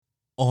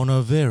on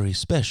a very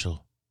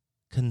special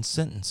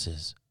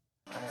Consentences.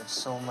 I have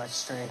so much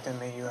strength in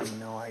me, you have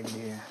no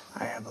idea.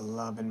 I have a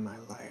love in my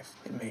life.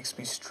 It makes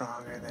me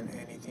stronger than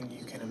anything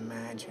you can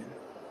imagine.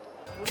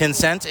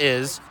 Consent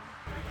is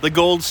the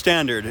gold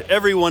standard.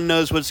 Everyone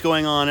knows what's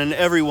going on, and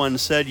everyone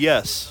said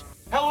yes.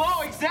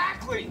 Hello,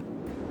 exactly!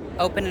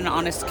 Open and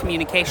honest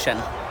communication.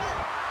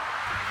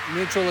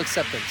 Mutual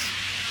acceptance.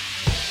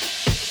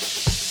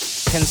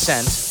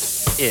 consent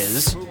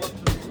is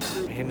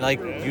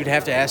And you'd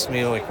have to ask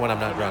me when I'm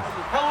not drunk.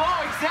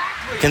 Hello,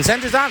 exactly!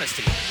 consent is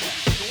honesty.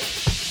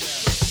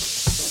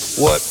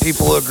 What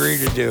people agree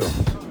to do.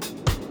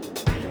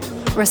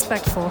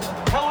 Respectful.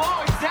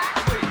 Hello,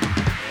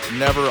 exactly!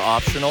 Never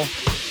optional.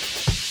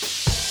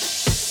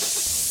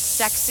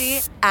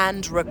 Sexy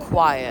and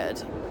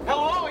required.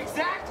 Hello,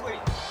 exactly!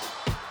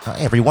 Hi,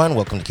 everyone.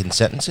 Welcome to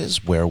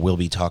Consentences, where we'll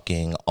be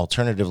talking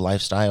alternative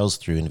lifestyles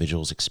through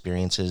individuals'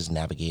 experiences,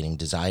 navigating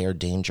desire,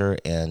 danger,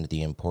 and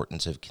the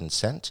importance of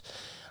consent.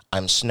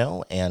 I'm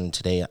Snow, and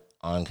today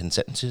on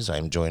Consentences,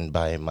 I'm joined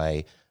by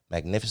my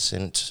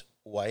magnificent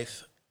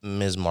wife,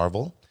 Ms.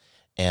 Marvel,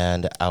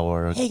 and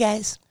our... Hey,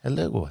 guys.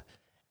 Hello.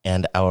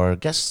 And our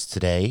guests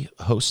today,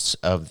 hosts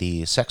of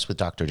the Sex with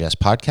Dr. Jess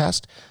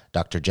podcast,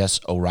 Dr.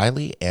 Jess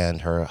O'Reilly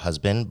and her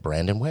husband,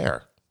 Brandon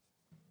Ware.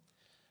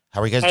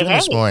 How are you guys doing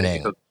this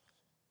morning?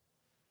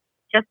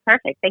 Just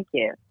perfect. Thank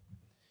you.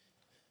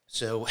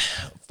 So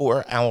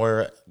for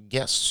our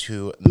guests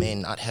who may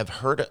not have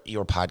heard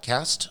your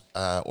podcast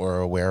or are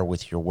aware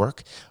with your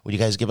work, would you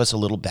guys give us a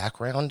little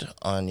background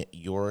on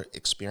your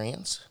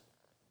experience?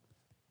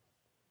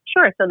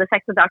 Sure. So the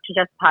Sex with Dr.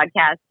 Jess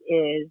podcast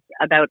is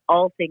about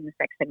all things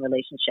sex and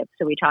relationships.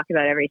 So we talk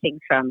about everything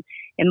from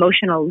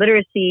emotional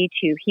literacy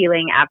to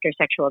healing after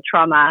sexual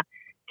trauma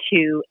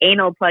to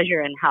anal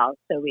pleasure and health.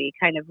 So we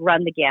kind of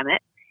run the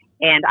gamut.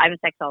 And I'm a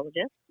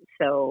sexologist,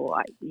 so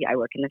I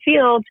work in the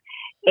field,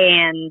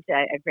 and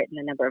I've written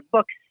a number of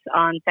books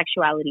on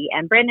sexuality.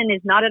 And Brandon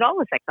is not at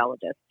all a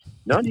sexologist.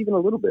 Not even a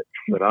little bit,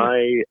 but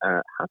I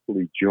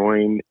happily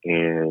join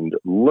and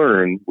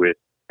learn with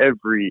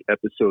every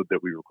episode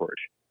that we record.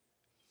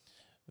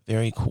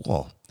 Very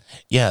cool.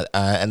 Yeah,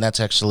 and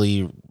that's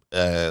actually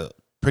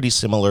pretty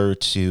similar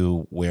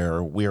to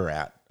where we're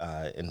at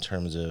in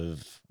terms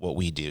of what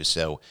we do.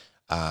 So,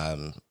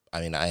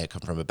 I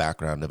come from a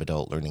background of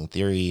adult learning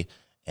theory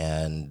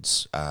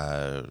and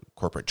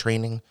corporate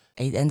training.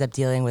 I end up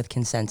dealing with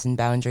consent and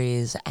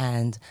boundaries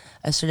and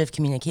assertive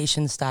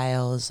communication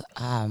styles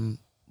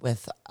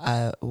with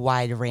a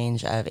wide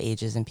range of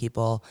ages and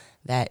people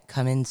that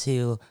come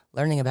into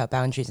learning about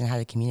boundaries and how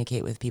to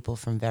communicate with people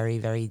from very,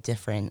 very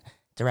different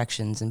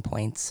directions and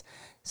points.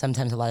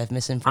 Sometimes a lot of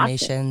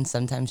misinformation,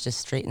 sometimes just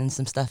straightening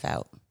some stuff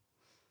out.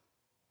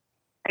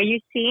 Are you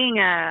seeing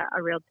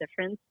a real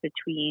difference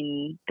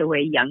between the way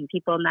young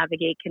people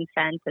navigate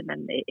consent and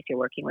then if you're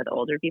working with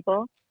older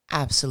people?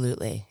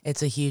 Absolutely.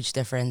 It's a huge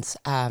difference.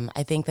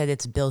 I think that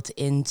it's built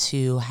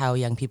into how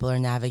young people are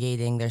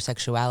navigating their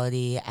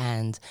sexuality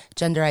and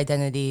gender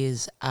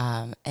identities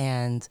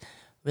and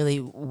really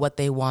what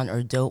they want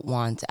or don't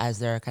want as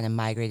they're kind of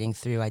migrating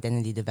through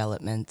identity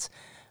development.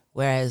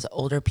 Whereas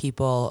older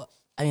people,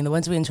 the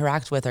ones we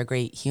interact with are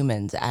great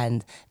humans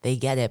and they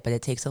get it, but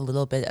it takes a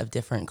little bit of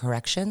different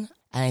correction.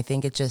 And I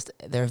think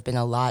there have been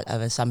a lot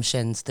of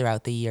assumptions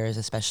throughout the years,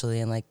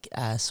 especially in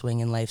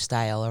swing and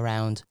lifestyle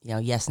around,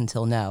 yes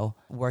until no,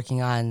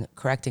 working on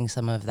correcting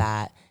some of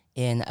that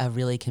in a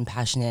really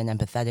compassionate and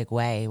empathetic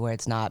way where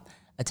it's not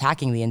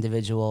attacking the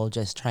individual,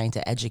 just trying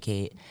to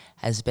educate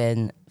has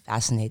been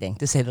fascinating,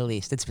 to say the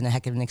least. It's been a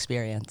heck of an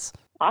experience.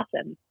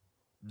 Awesome.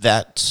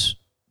 That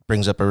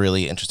brings up a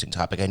really interesting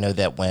topic. I know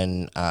that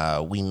when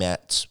we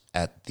met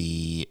at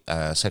the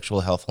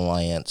Sexual Health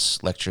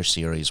Alliance lecture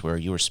series where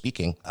you were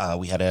speaking,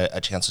 we had a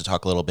chance to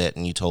talk a little bit,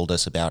 and you told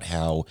us about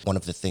how one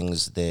of the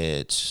things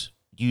that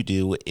you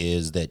do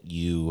is that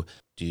you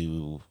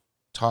do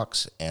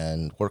talks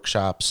and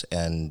workshops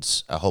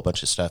and a whole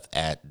bunch of stuff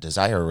at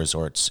Desire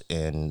Resorts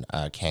in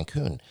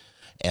Cancun.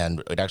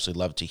 And I'd actually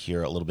love to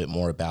hear a little bit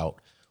more about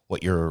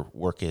what your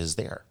work is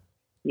there.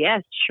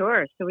 Yes,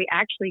 sure. So we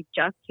actually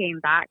just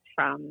came back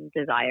from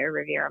Desire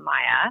Riviera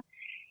Maya.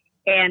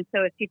 And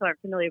so if people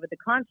aren't familiar with the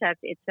concept,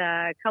 it's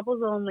a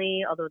couples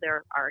only, although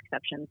there are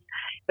exceptions,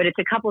 but it's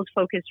a couples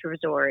focused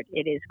resort.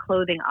 It is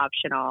clothing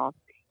optional.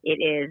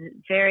 It is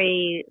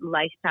very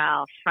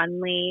lifestyle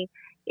friendly.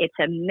 It's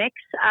a mix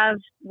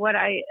of what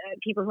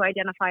people who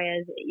identify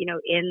as,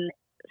 in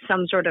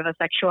some sort of a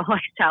sexual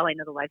lifestyle. I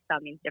know the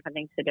lifestyle means different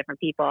things to different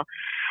people.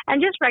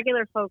 And just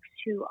regular folks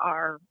who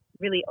are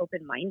really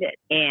open-minded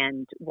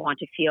and want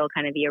to feel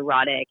kind of the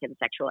erotic and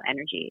sexual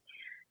energy.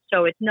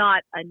 So it's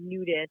not a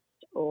nudist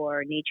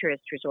or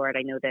naturist resort.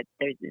 I know that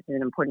there's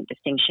an important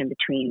distinction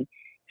between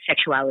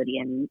sexuality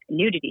and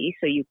nudity.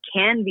 So you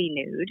can be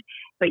nude,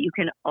 but you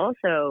can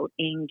also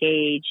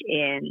engage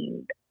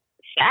in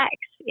sex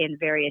in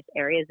various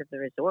areas of the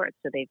resort.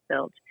 So they've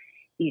built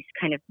these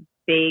kind of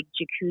big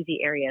jacuzzi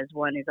areas.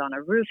 One is on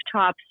a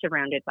rooftop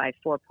surrounded by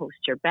 4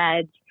 poster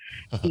beds.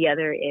 The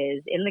other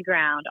is in the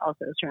ground,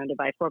 also surrounded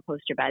by 4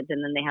 poster beds.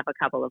 And then they have a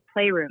couple of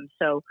playrooms.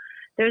 So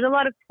there's a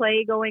lot of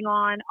play going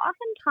on,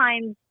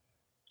 oftentimes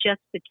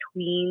just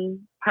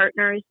between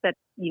partners that,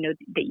 you know,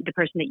 the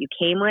person that you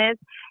came with.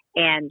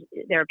 And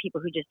there are people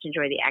who just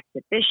enjoy the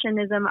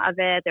exhibitionism of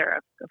it. There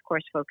are, of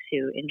course, folks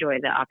who enjoy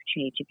the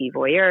opportunity to be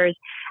voyeurs.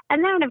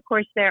 And then, of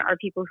course, there are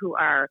people who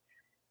are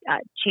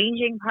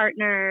changing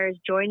partners,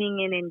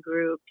 joining in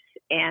groups.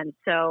 And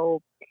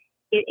so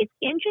it's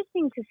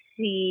interesting to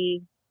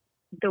see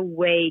the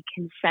way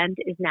consent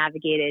is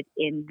navigated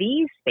in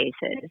these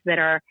spaces that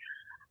are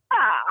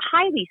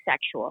highly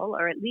sexual,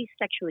 or at least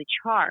sexually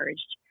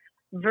charged,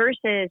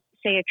 versus,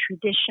 say, a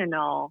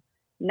traditional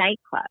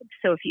nightclub.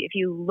 So if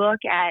you look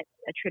at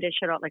a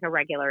traditional, like a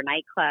regular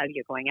nightclub,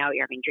 you're going out,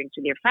 you're having drinks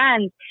with your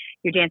friends,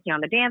 you're dancing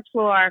on the dance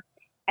floor,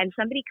 and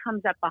somebody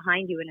comes up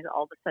behind you and is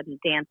all of a sudden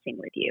dancing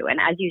with you. And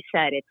as you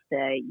said, it's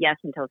the yes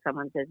until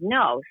someone says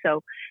no.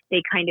 So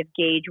they kind of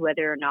gauge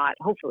whether or not,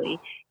 hopefully,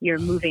 you're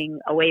moving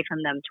away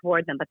from them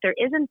toward them. But there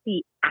isn't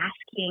the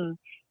asking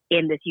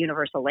in this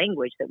universal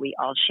language that we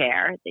all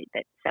share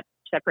that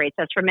separates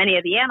us from many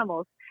of the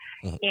animals.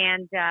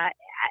 And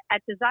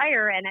at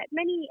Desire and at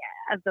many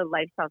of the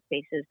lifestyle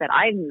spaces that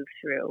I move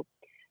through,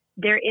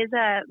 there is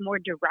a more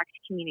direct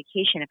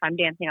communication. If I'm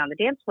dancing on the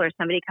dance floor,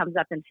 somebody comes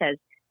up and says,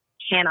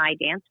 can I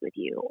dance with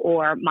you?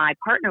 Or my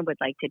partner would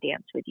like to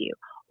dance with you.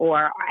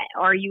 Or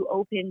are you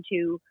open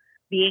to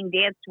being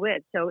danced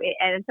with? So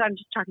I'm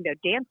just talking about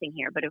dancing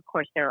here, but of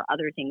course there are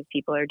other things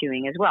people are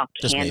doing as well.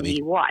 Can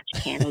we watch?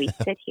 Can we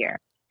sit here?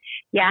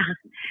 Yeah.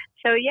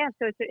 So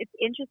it's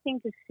interesting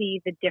to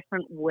see the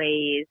different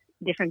ways,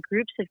 different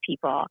groups of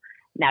people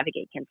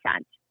navigate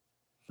consent.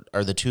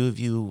 Are the two of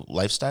you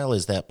lifestyle?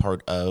 Is that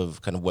part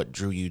of kind of what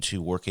drew you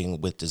to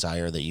working with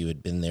Desire, that you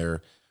had been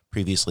there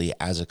previously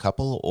as a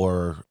couple,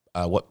 or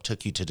what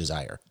took you to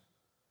Desire?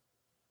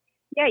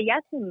 Yeah,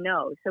 yes and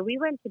no. So we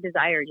went to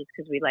Desire just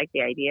because we liked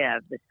the idea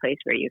of this place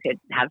where you could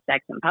have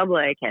sex in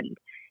public and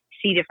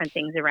see different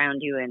things around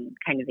you and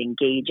kind of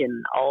engage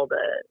in all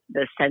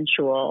the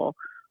sensual,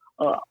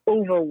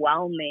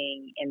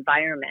 overwhelming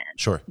environment.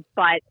 Sure.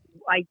 But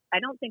I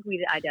don't think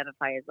we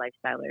identify as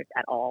lifestylers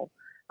at all.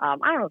 I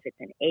don't know if it's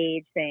an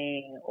age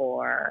thing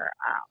or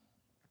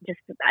just,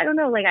 I don't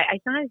know. Like I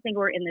sometimes think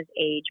we're in this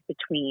age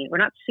between, we're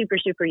not super,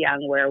 super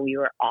young where we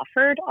were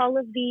offered all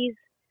of these,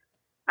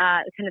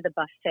 kind of the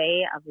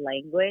buffet of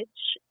language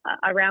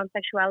around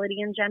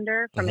sexuality and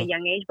gender from a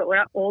young age, but we're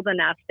not old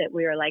enough that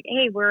we were like,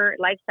 hey, we're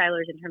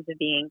lifestylers in terms of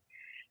being,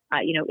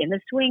 in the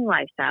swing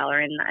lifestyle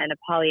or in a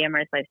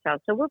polyamorous lifestyle.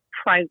 So we're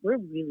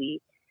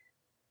really,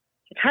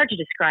 it's hard to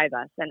describe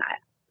us. And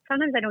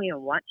sometimes I don't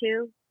even want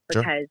to,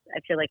 because I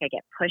feel like I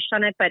get pushed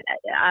on it, but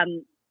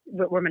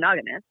we're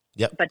monogamous.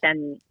 Yep. But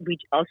then we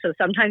also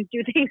sometimes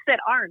do things that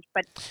aren't.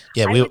 But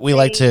yeah, we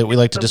like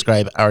to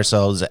describe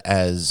ourselves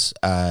as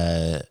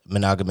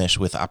monogamish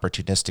with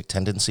opportunistic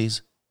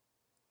tendencies.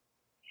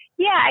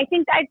 Yeah, I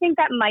think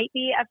that might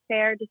be a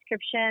fair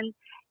description.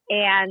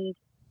 And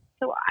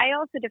so I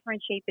also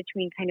differentiate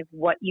between kind of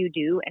what you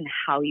do and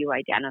how you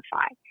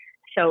identify.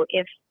 So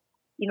if,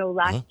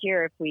 last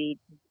year, if we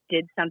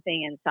did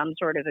something in some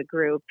sort of a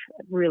group,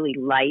 really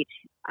light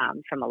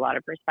from a lot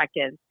of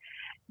perspectives,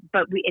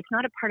 but it's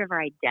not a part of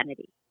our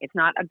identity. It's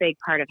not a big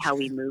part of how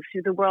we move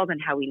through the world and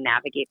how we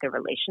navigate the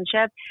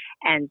relationship.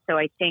 And so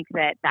I think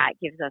that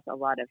gives us a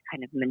lot of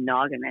kind of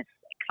monogamous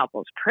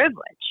couples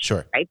privilege.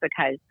 Sure. Right?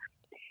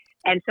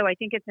 And so I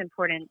think it's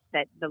important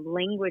that the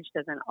language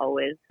doesn't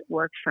always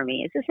work for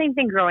me. It's the same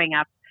thing growing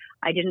up.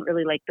 I didn't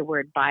really like the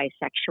word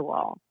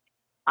bisexual.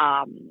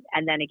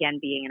 And then again,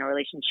 being in a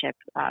relationship,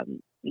 I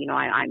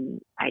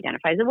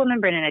identify as a woman,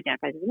 Brendan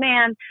identifies as a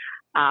man.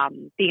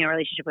 Being in a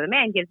relationship with a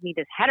man gives me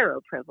this hetero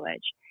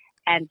privilege.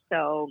 And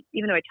so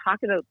even though I talk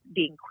about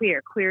being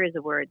queer is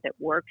a word that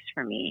works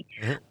for me.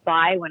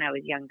 Bi, when I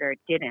was younger,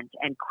 didn't.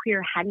 And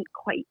queer hadn't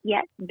quite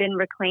yet been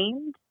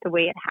reclaimed the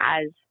way it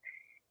has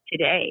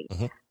today.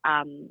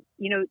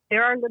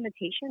 There are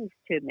limitations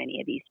to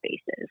many of these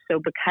spaces. So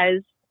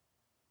because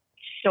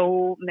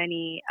so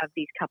many of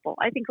these couples,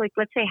 I think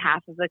let's say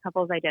half of the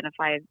couples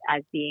identify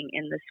as being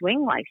in the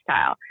swing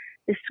lifestyle.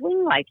 The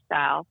swing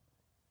lifestyle,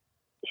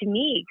 to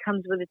me,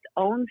 comes with its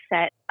own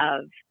set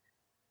of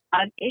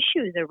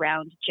issues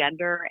around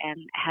gender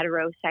and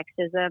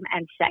heterosexism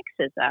and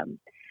sexism.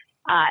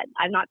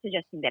 I'm not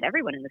suggesting that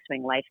everyone in the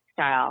swing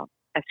lifestyle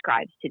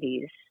ascribes to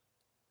these,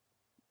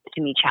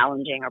 to me,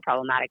 challenging or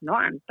problematic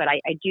norms, but I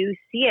do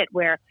see it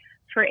where,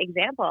 for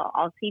example,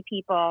 I'll see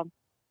people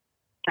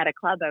at a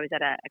club. I was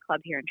at a club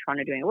here in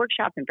Toronto doing a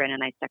workshop, and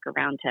Brendan and I stuck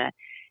around to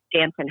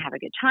dance and have a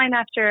good time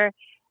after,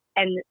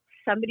 and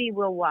somebody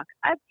will walk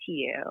up to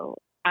you.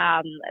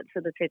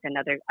 So let's say it's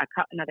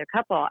another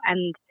couple,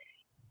 and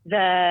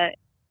the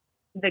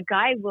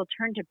guy will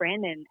turn to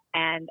Brandon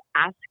and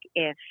ask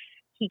if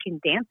he can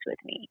dance with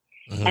me.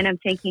 And I'm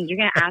thinking, you're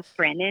going to ask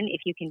Brandon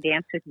if you can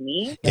dance with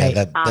me?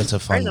 Yeah, that's a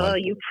fun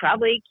one. You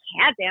probably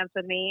can't dance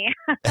with me.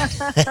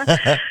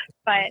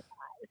 But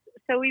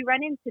So we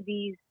run into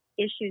these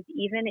issues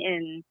even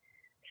in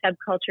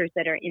subcultures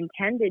that are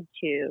intended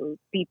to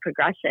be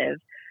progressive,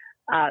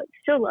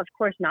 still, of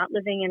course, not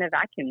living in a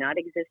vacuum, not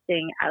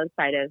existing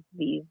outside of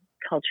these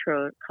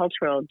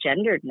cultural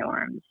gendered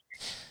norms,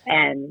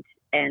 and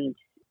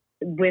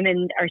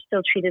women are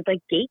still treated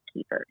like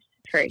gatekeepers.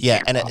 For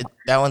example. Yeah, and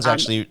that one's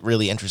actually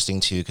really interesting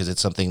too, because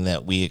it's something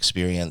that we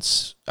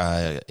experience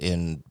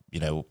in,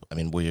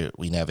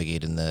 we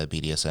navigate in the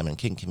BDSM and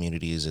kink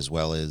communities, as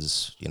well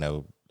as,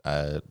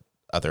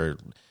 other,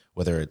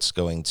 whether it's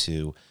going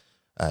to,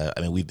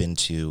 we've been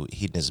to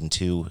Hedonism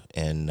 2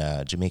 in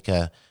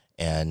Jamaica,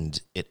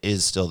 and it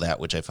is still that,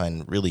 which I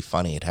find really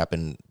funny. It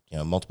happened,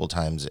 multiple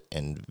times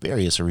in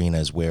various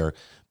arenas where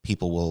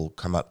people will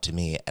come up to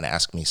me and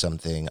ask me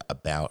something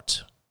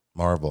about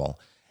Marvel,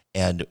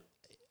 and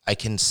I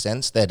can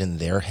sense that in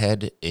their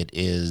head,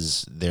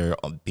 they're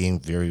being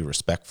very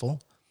respectful,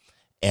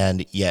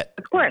 and yet,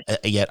 of course,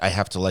 I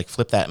have to like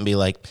flip that and be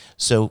like,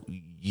 so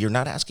you're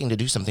not asking to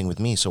do something with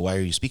me, so why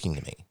are you speaking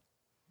to me?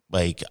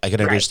 Like, I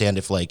can understand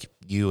if like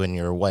you and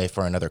your wife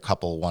or another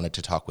couple wanted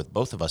to talk with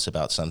both of us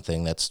about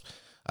something. That's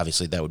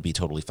obviously that would be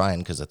totally fine,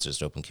 because that's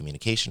just open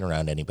communication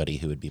around anybody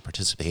who would be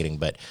participating.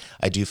 But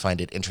I do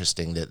find it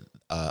interesting that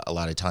a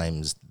lot of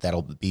times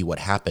that'll be what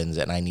happens,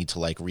 and I need to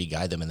like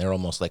re-guide them, and they're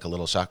almost like a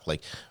little shocked,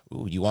 like,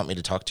 "Ooh, you want me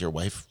to talk to your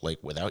wife like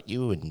without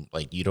you, and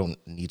like you don't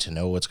need to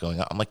know what's going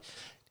on?" I'm like,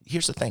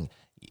 here's the thing: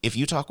 if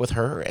you talk with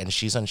her and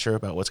she's unsure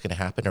about what's going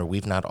to happen, or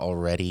we've not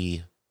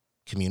already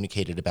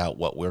communicated about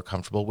what we're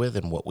comfortable with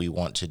and what we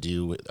want to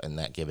do in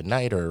that given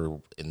night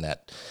or in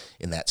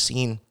that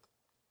scene,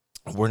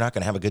 we're not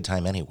going to have a good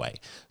time anyway.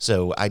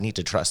 So I need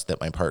to trust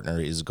that my partner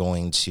is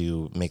going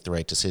to make the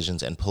right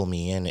decisions and pull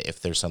me in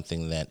if there's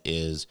something that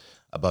is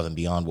above and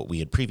beyond what we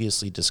had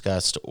previously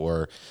discussed,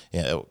 or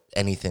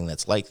anything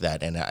that's like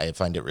that. And I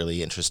find it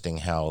really interesting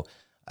how,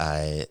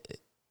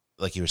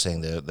 like you were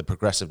saying, the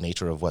progressive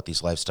nature of what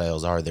these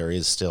lifestyles are. There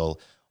is still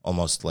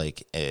almost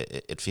like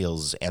it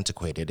feels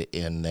antiquated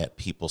in that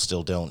people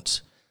still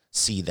don't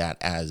see that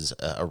as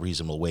a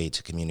reasonable way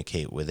to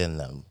communicate within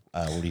them.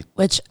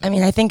 Which,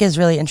 I think is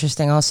really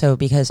interesting also,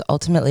 because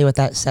ultimately what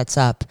that sets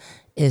up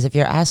is if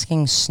you're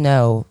asking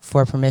Snow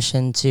for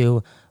permission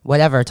to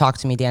whatever, talk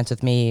to me, dance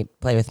with me,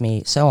 play with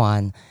me, so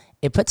on,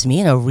 it puts me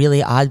in a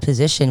really odd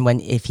position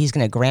if he's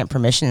going to grant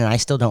permission and I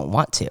still don't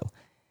want to.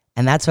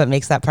 And that's what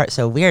makes that part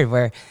so weird,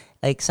 where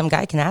like some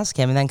guy can ask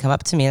him and then come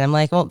up to me and I'm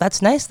like, well,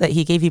 that's nice that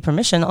he gave you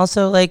permission.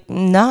 Also, like,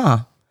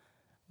 nah.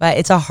 But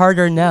it's a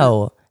harder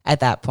no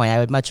at that point. I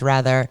would much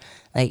rather,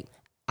 like,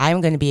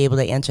 I'm going to be able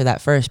to answer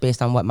that first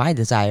based on what my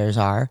desires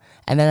are.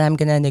 And then I'm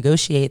going to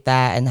negotiate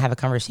that and have a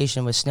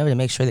conversation with Snow to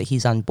make sure that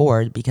he's on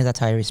board, because that's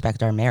how I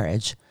respect our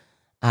marriage.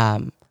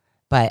 But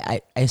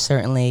I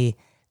certainly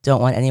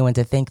don't want anyone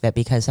to think that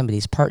because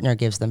somebody's partner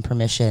gives them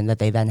permission that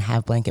they then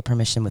have blanket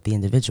permission with the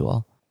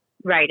individual.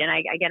 Right, and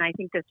I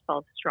think this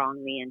falls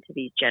strongly into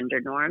these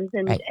gender norms,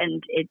 and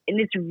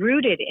it's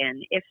rooted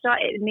in, if not,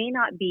 it may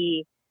not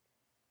be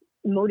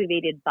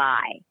motivated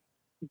by,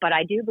 but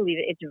I do believe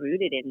it's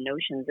rooted in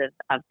notions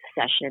of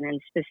possession, and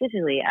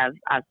specifically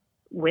of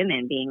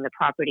women being the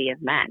property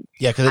of men.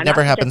 Yeah, because it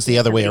never happens the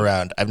other way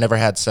around. I've never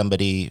had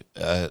somebody,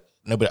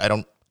 nobody, I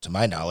don't, to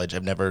my knowledge,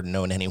 I've never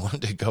known anyone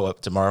to go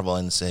up to Marvel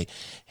and say,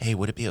 "Hey,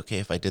 would it be okay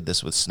if I did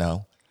this with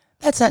Snow?"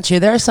 That's not true.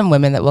 There are some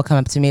women that will come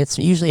up to me. It's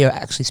usually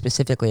actually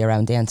specifically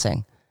around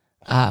dancing.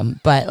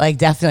 But like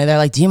definitely they're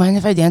like, "Do you mind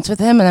if I dance with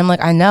him?" And I'm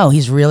like, "I know,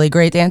 he's a really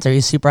great dancer.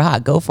 He's super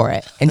hot. Go for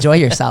it. Enjoy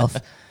yourself."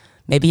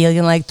 Maybe he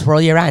can like twirl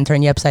you around and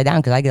turn you upside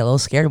down, because I get a little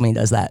scared when he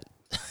does that.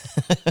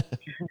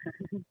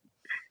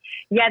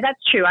 Yeah, that's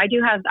true. I've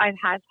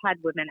had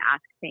women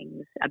ask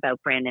things about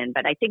Brandon,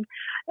 but I think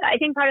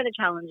part of the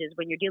challenge is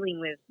when you're dealing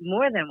with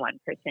more than one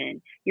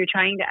person, you're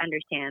trying to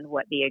understand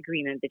what the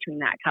agreement between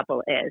that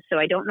couple is. So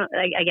I don't know,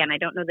 I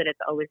don't know that it's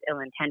always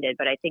ill-intended,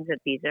 but I think that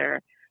these are,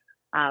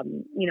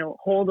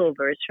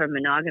 holdovers from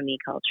monogamy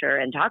culture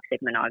and toxic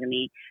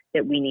monogamy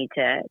that we need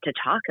to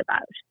talk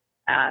about.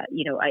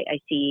 I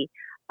see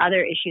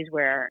other issues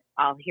where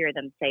I'll hear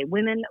them say,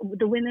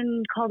 the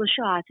women call the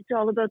shots. It's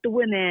all about the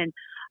women.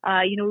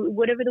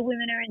 Whatever the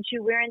women are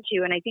into, we're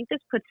into. And I think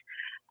this puts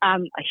a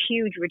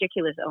huge,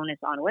 ridiculous onus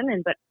on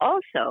women, but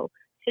also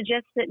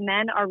suggests that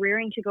men are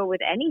rearing to go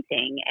with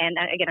anything. And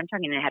again, I'm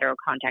talking in a hetero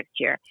context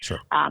here, sure,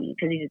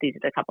 because these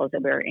are the couples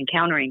that we're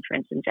encountering, for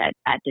instance,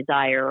 at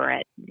Desire or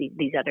at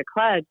these other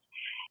clubs.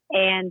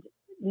 And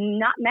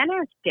not men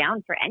are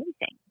down for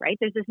anything, right?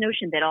 There's this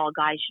notion that all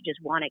guys should just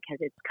want it because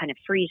it's kind of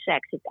free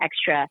sex, it's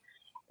extra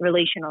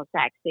relational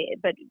sex.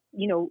 But,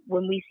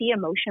 when we see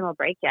emotional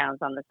breakdowns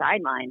on the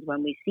sidelines,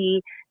 when we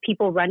see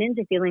people run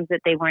into feelings that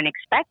they weren't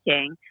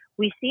expecting,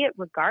 we see it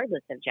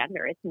regardless of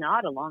gender. It's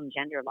not along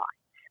gender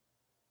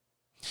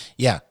lines.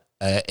 Yeah,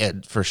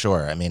 for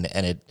sure. I mean,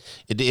 and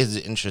it is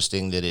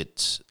interesting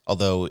that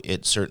although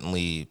it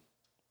certainly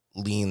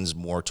leans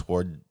more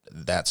toward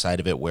that side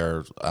of it,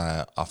 where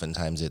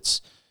oftentimes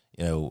it's,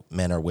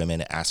 men or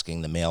women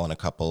asking the male in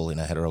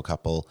a hetero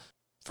couple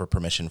for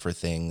permission for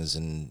things,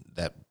 and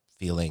that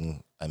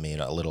feeling, a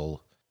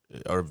little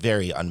are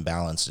very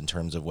unbalanced in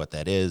terms of what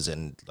that is.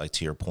 And like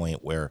to your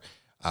point, where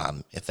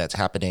if that's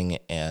happening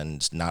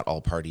and not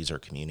all parties are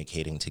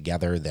communicating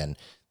together, then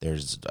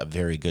there's a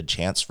very good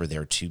chance for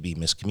there to be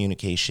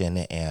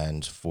miscommunication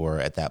and for,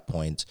 at that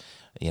point,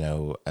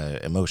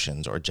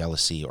 emotions or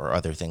jealousy or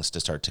other things to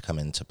start to come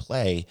into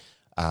play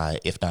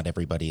if not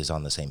everybody is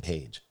on the same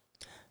page.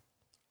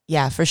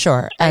 Yeah, for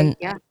sure. And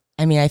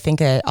I mean, I think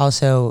it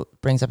also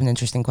brings up an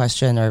interesting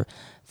question or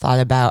thought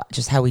about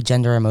just how we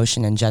gender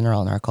emotion in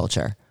general in our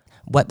culture,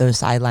 what those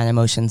sideline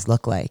emotions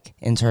look like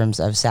in terms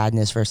of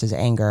sadness versus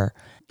anger.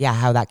 Yeah,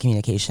 how that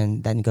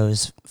communication then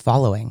goes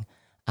following,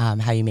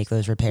 how you make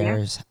those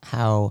repairs,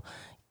 how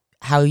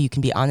you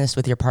can be honest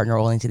with your partner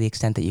only to the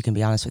extent that you can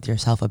be honest with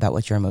yourself about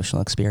what your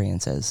emotional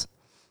experience is.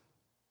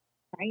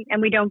 Right.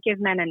 And we don't give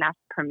men enough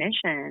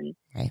permission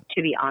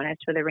to be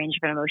honest with a range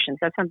of emotions.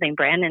 That's something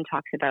Brandon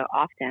talks about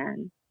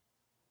often.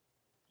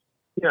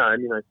 Yeah, I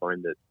mean, I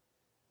find that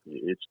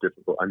it's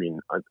difficult. I mean,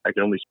 I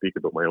can only speak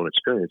about my own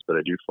experience, but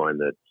I do find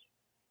that,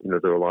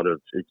 there are a lot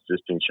of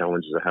existing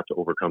challenges I have to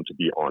overcome to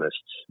be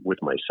honest with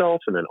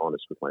myself and then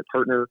honest with my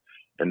partner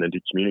and then to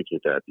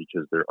communicate that,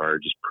 because there are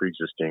just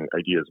pre-existing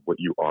ideas of what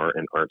you are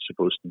and aren't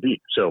supposed to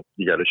be. So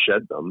you got to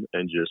shed them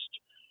and just,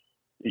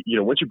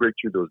 once you break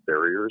through those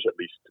barriers, at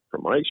least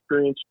from my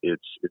experience,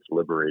 it's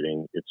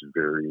liberating. It's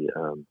very,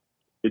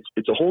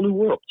 it's a whole new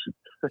world.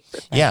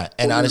 Yeah.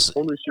 And honestly,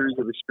 whole new series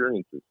of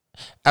experiences.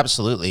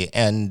 Absolutely.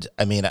 And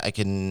I mean, I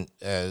can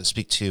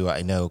speak to,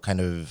 I know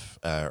kind of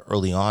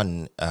early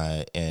on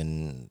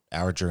in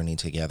our journey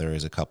together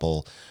as a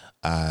couple,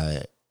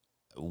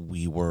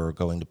 we were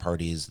going to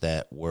parties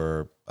that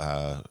were,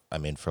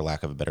 for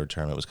lack of a better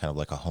term, it was kind of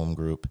like a home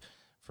group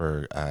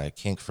for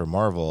kink for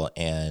Marvel.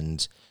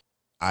 And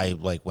I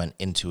went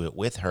into it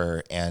with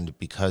her, and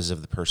because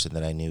of the person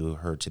that I knew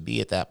her to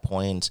be at that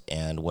point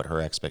and what her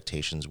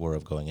expectations were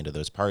of going into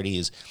those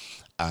parties,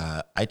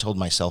 I told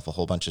myself a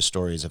whole bunch of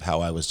stories of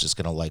how I was just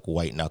going to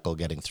white knuckle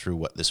getting through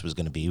what this was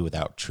going to be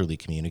without truly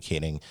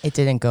communicating. It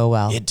didn't go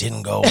well. It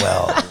didn't go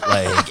well,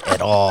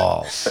 at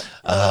all.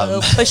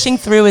 Pushing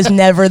through is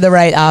never the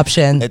right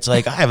option. It's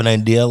I have an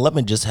idea. Let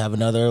me just have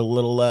another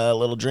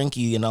little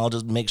drinky, and I'll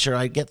just make sure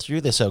I get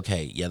through this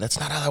okay. Yeah, that's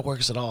not how that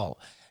works at all.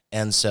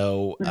 And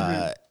so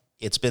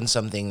it's been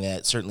something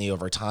that certainly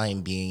over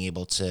time, being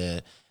able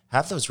to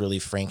have those really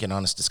frank and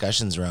honest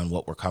discussions around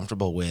what we're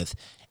comfortable with,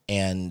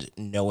 and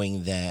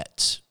knowing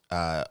that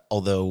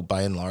although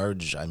by and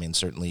large,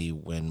 certainly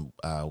when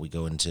we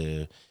go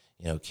into,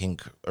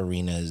 kink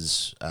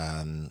arenas,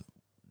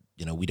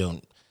 we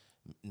don't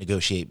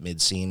negotiate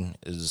mid-scene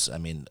is,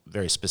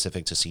 very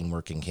specific to scene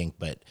work in kink,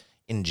 but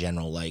in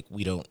general,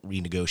 we don't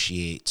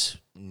renegotiate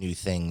new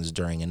things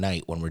during a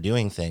night when we're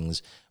doing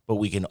things, but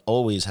we can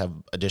always have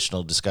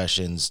additional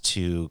discussions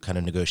to kind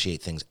of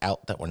negotiate things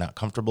out that we're not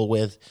comfortable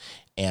with.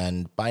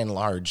 And by and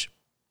large,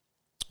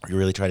 we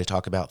really try to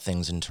talk about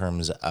things in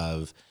terms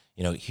of,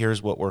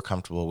 here's what we're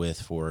comfortable with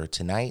for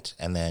tonight.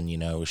 And then,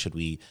 should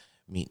we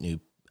meet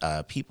new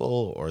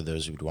people or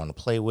those we'd want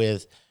to play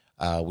with?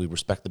 We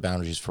respect the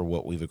boundaries for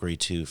what we've agreed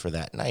to for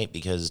that night,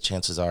 because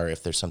chances are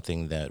if there's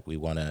something that we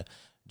want to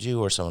do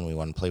or someone we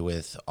want to play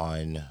with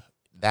on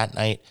that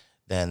night,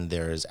 then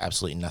there's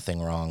absolutely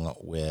nothing wrong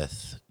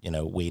with,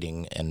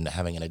 waiting and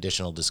having an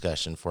additional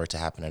discussion for it to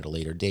happen at a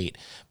later date.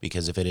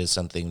 Because if it is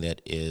something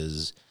that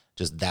is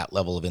just that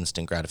level of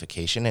instant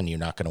gratification and you're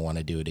not going to want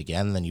to do it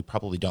again, then you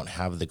probably don't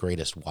have the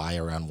greatest why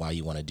around why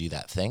you want to do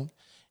that thing.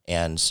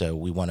 And so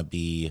we want to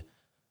be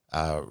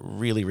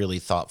really, really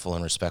thoughtful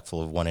and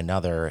respectful of one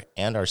another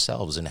and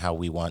ourselves and how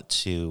we want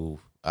to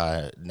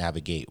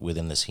navigate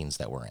within the scenes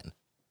that we're in.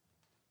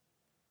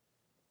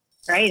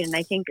 Right. And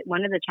I think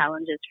one of the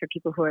challenges for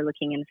people who are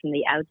looking in from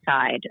the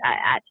outside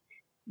at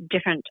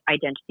different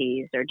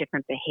identities or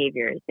different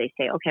behaviors, they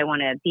say, okay, I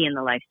want to be in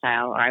the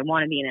lifestyle, or I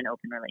want to be in an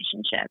open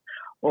relationship,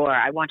 or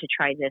I want to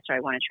try this, or I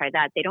want to try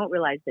that. They don't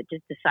realize that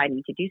just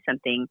deciding to do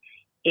something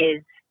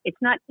it's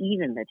not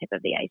even the tip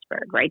of the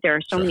iceberg, right? There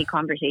are so many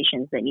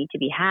conversations that need to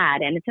be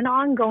had, and it's on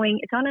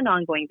an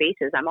ongoing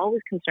basis. I'm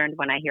always concerned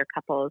when I hear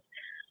couples,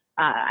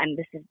 and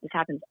this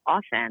happens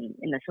often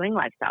in the swing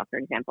lifestyle, for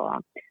example,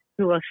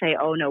 who will say,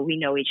 oh no, we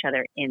know each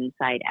other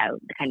inside out.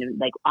 Kind of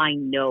I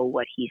know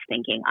what he's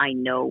thinking. I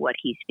know what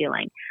he's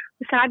feeling.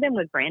 So I've been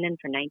with Brandon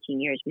for 19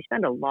 years. We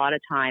spend a lot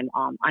of time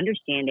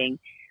understanding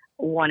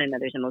one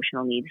another's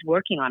emotional needs,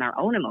 working on our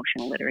own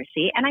emotional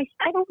literacy. And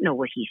I don't know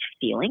what he's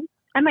feeling.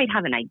 I might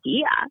have an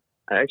idea.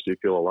 I actually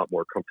feel a lot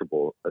more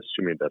comfortable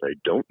assuming that I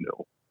don't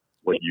know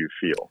what you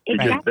feel.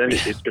 Exactly. Because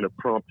then it's going to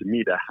prompt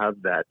me to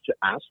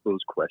ask those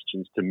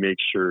questions to make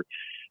sure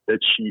that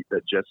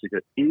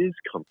Jessica is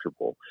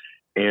comfortable.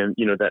 And,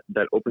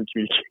 that open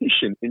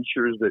communication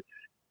ensures that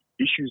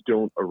issues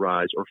don't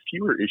arise, or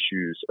fewer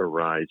issues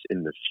arise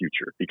in the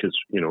future. Because,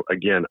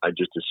 again, I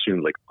just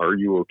assume, are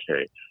you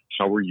okay?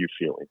 How are you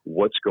feeling?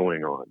 What's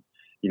going on?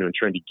 And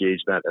trying to gauge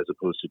that as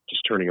opposed to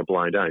just turning a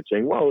blind eye and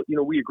saying, well,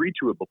 we agreed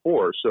to it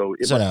before, so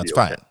it must it's be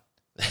okay.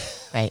 fine.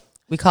 Right.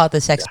 We call it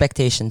this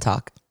expectation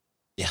talk.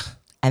 Yeah.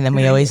 And then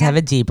we always have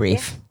a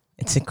debrief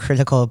It's a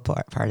critical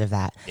part of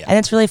that. Yeah. And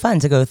it's really fun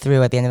to go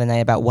through at the end of the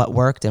night about what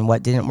worked and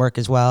what didn't work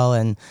as well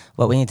and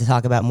what we need to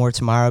talk about more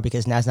tomorrow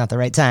because now's not the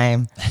right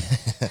time.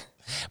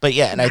 But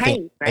yeah, and I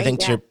think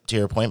yeah. to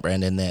your point,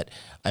 Brandon, that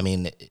I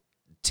mean,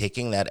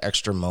 taking that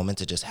extra moment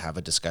to just have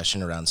a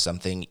discussion around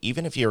something,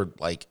 even if you're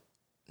like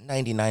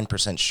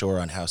 99% sure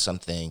on how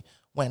something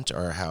went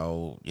or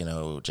how,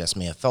 Jess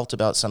may have felt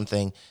about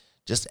something,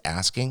 just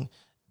asking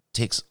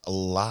takes a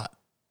lot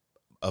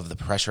of the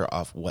pressure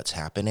off what's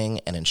happening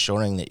and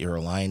ensuring that you're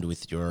aligned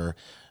with your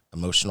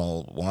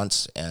emotional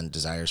wants and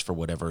desires for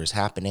whatever is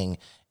happening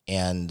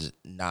and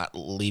not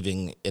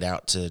leaving it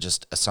out to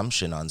just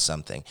assumption on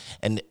something.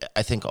 And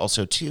I think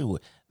also too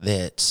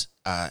that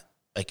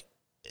like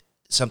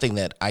something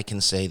that I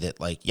can say that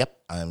like, yep,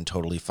 I'm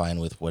totally fine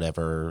with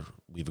whatever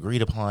we've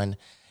agreed upon.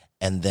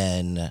 And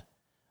then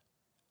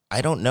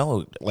I don't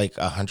know like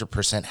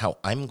 100% how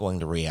I'm going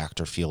to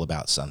react or feel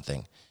about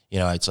something.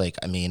 It's like,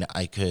 I mean,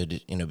 I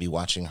could, be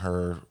watching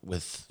her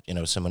with,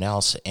 someone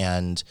else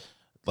and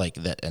like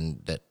that,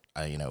 and that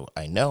I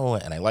know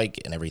and I like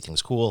and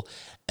everything's cool.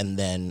 And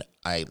then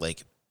I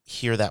like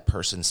hear that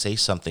person say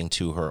something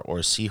to her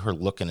or see her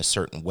look in a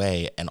certain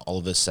way. And all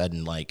of a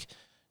sudden, like,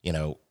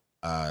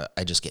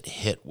 I just get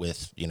hit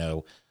with,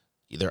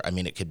 either, I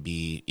mean, it could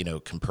be,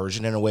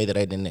 compersion in a way that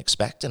I didn't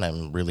expect. And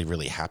I'm really,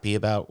 really happy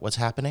about what's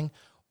happening.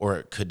 Or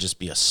it could just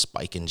be a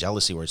spike in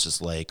jealousy where it's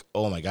just like,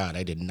 oh my God,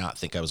 I did not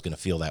think I was going to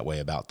feel that way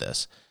about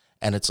this.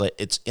 And it's like,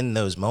 it's in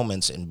those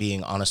moments and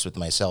being honest with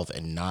myself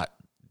and not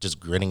just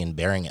grinning and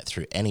bearing it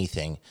through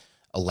anything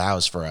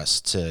allows for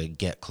us to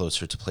get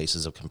closer to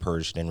places of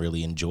compersion and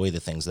really enjoy the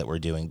things that we're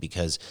doing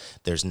because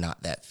there's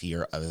not that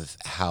fear of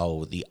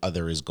how the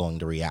other is going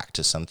to react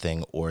to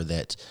something or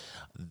that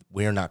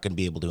we're not going to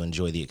be able to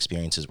enjoy the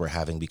experiences we're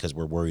having because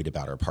we're worried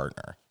about our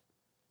partner.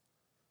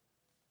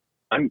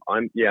 I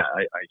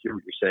hear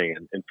what you're saying.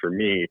 And for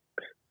me,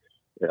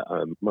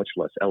 much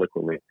less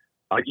eloquently,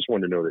 I just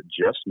want to know that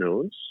Jess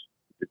knows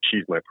that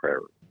she's my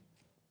priority,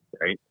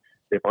 right?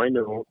 If I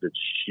know that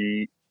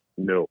she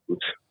knows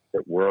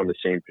that we're on the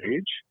same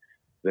page,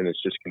 then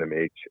it's just going to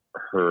make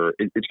her,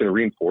 it's going to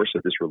reinforce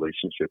that this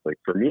relationship, like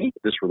for me,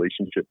 this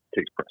relationship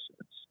takes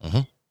precedence.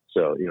 Mm-hmm.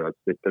 So,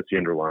 that's the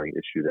underlying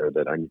issue there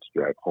that I need to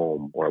drive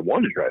home or I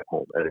want to drive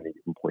home at any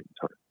given point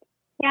in time.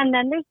 Yeah, and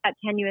then there's that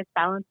tenuous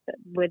balance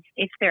with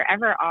if there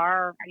ever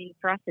are, I mean,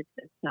 for us, it's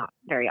not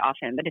very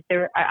often, but if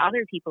there are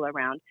other people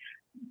around,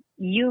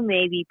 you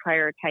may be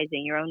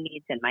prioritizing your own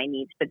needs and my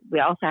needs, but we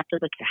also have to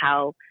look at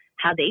how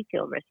they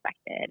feel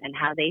respected and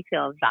how they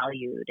feel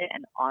valued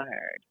and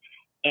honored.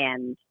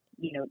 And,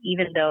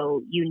 even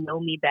though you know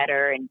me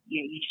better and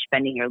you're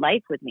spending your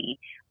life with me,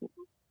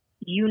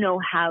 you know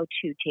how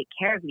to take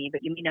care of me,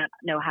 but you may not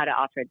know how to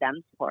offer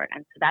them support.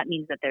 And so that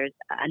means that there's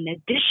an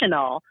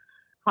additional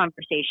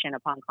conversation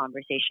upon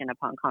conversation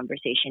upon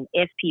conversation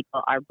if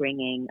people are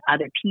bringing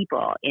other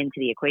people into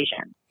the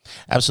equation.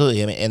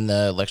 Absolutely. I mean, in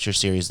the lecture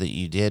series that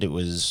you did, it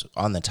was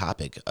on the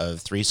topic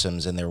of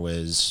threesomes, and there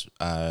was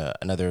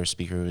another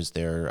speaker who was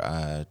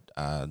there,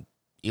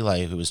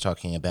 Eli, who was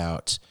talking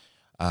about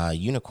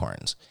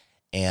unicorns.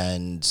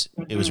 And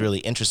it was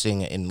really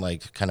interesting in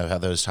like kind of how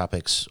those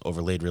topics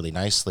overlaid really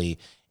nicely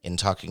in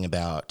talking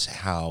about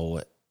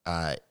how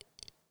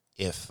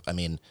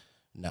and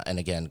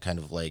again, kind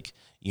of like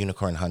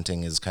unicorn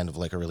hunting is kind of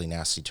like a really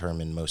nasty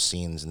term in most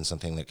scenes and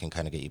something that can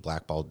kind of get you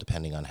blackballed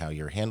depending on how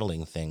you're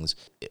handling things,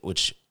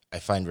 which I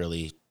find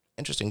really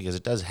interesting because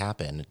it does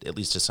happen, at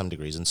least to some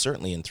degrees, and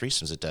certainly in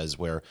threesomes it does,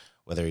 where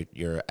whether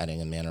you're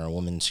adding a man or a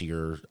woman to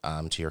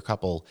your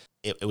couple,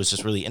 it was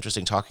just really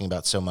interesting talking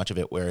about so much of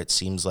it where it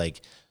seems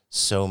like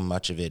so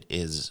much of it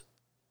is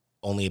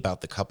only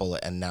about the couple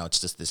and now it's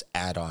just this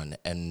add-on,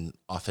 and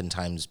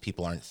oftentimes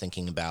people aren't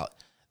thinking about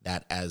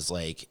that as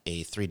like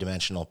a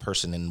three-dimensional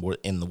person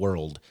in the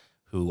world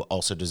who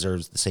also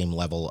deserves the same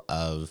level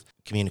of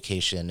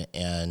communication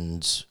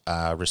and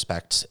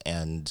respect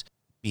and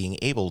being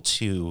able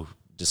to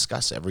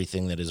discuss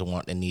everything that is a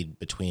want and need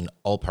between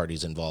all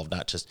parties involved,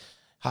 not just,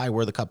 hi,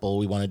 we're the couple,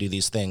 we want to do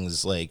these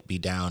things, like be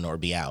down or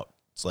be out.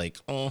 It's like,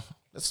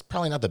 that's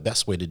probably not the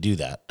best way to do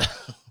that.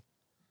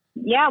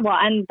 Yeah, well,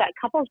 and that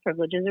couples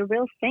privilege is a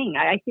real thing.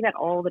 I see that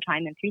all the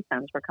time in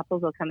threesomes where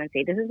couples will come and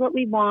say, this is what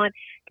we want.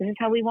 This is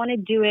how we want to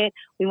do it.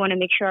 We want to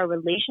make sure our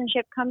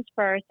relationship comes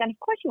first. And of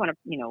course you want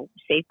to,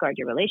 safeguard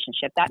your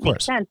relationship. That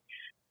makes sense.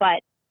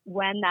 But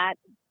when that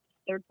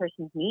third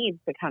person's needs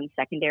become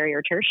secondary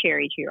or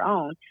tertiary to your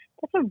own,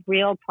 that's a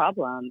real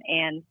problem.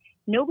 And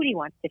nobody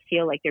wants to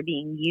feel like they're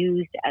being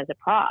used as a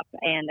prop.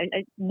 And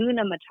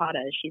Luna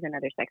Matata, she's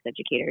another sex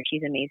educator.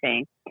 She's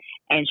amazing.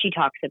 And she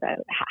talks about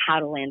how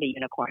to land a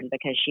unicorn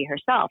because she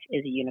herself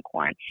is a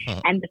unicorn.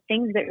 And the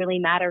things that really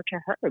matter to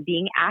her,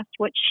 being asked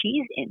what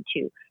she's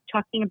into,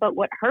 talking about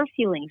what her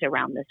feelings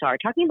around this are,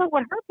 talking about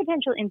what her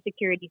potential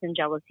insecurities and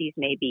jealousies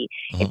may be.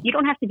 If you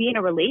don't have to be in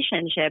a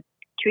relationship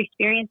to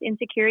experience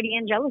insecurity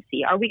and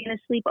jealousy. Are we going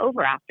to sleep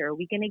over after? Are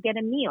we going to get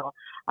a meal?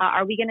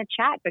 Are we going to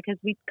chat? Because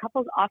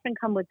couples often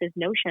come with this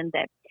notion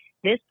that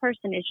this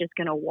person is just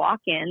going to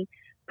walk in,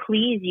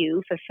 please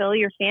you, fulfill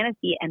your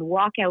fantasy, and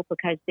walk out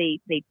because they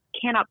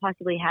cannot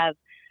possibly have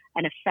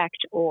an effect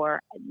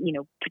or,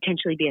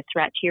 potentially be a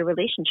threat to your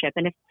relationship.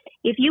 And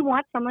if you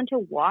want someone to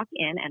walk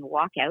in and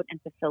walk out and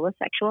fulfill a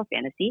sexual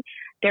fantasy,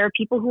 there are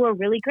people who are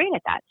really great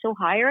at that. So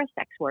hire a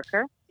sex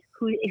worker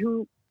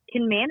who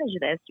can manage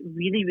this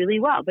really, really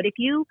well. But if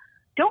you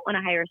don't want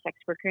to hire a sex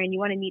worker and you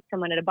want to meet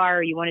someone at a bar,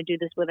 or you want to do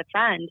this with a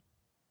friend,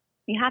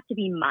 you have to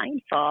be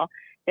mindful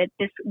that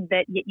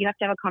you have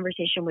to have a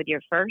conversation with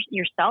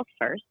yourself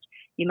first.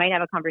 You might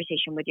have a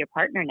conversation with your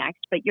partner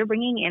next, but you're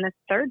bringing in a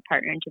third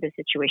partner into the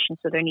situation.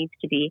 So there needs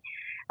to be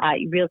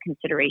real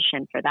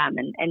consideration for them.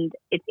 And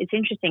it's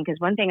interesting because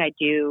one thing I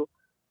do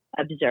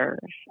observe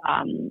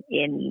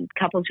in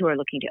couples who are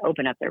looking to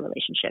open up their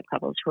relationship,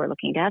 couples who are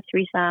looking to have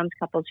threesomes,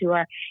 couples who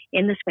are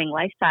in the swing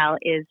lifestyle,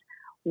 is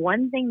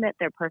one thing that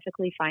they're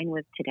perfectly fine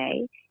with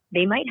today,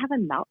 they might have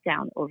a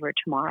meltdown over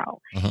tomorrow.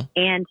 Mm-hmm.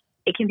 And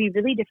it can be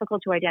really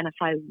difficult to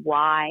identify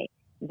why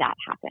that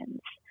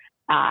happens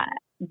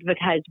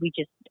because we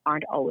just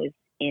aren't always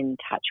in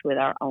touch with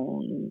our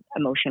own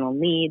emotional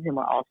needs, and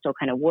we're also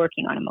kind of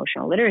working on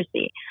emotional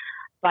literacy.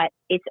 But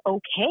it's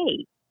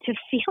okay to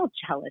feel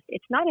jealous.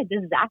 It's not a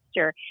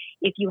disaster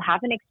if you have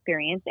an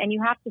experience and you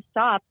have to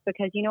stop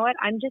because, you know what,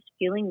 I'm just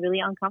feeling really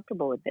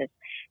uncomfortable with this.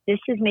 This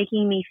is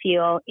making me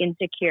feel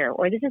insecure,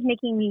 or this is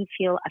making me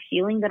feel a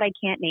feeling that I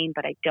can't name,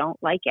 but I don't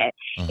like it.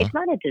 Mm-hmm. It's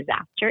not a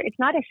disaster. It's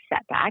not a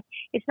setback.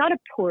 It's not a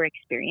poor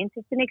experience.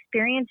 It's an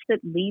experience that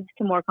leads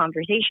to more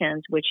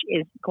conversations, which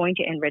is going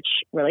to enrich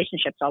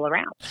relationships all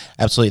around.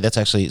 Absolutely. That's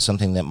actually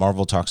something that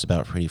Marvel talks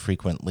about pretty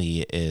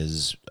frequently,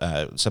 is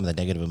some of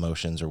the negative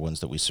emotions, or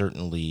ones that we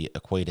certainly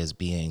equate as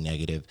being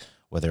negative,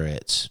 whether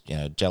it's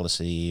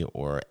jealousy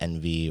or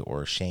envy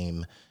or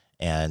shame.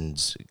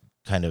 And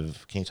kind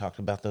of, can you talk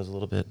about those a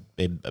little bit,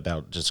 babe,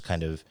 about just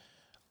kind of,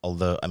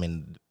 although, I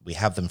mean, we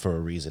have them for a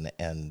reason,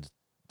 and,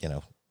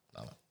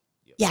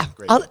 Yeah,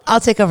 I'll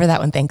take over that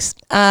one. Thanks.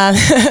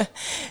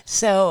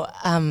 So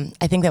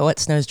I think that what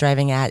Snow's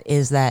driving at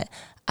is that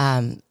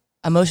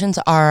emotions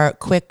are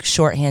quick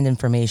shorthand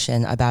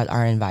information about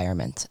our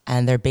environment,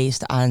 and they're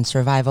based on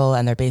survival,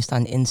 and they're based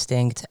on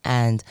instinct,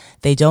 and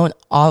they don't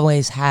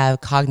always have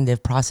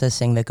cognitive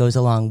processing that goes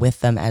along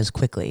with them as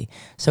quickly.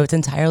 So it's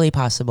entirely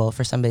possible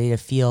for somebody to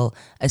feel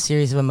a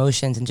series of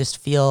emotions and just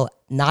feel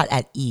not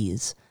at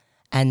ease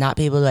and not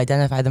be able to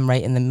identify them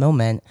right in the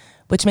moment,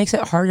 which makes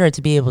it harder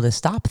to be able to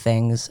stop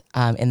things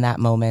in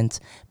that moment,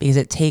 because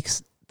it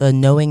takes the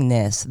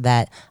knowingness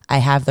that I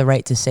have the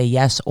right to say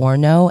yes or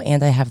no,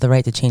 and I have the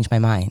right to change my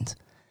mind.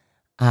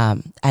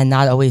 And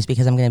not always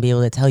because I'm going to be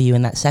able to tell you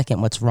in that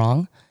second what's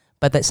wrong,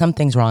 but that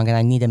something's wrong and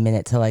I need a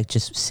minute to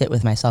just sit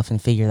with myself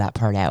and figure that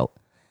part out.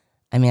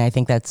 I mean, I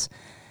think it's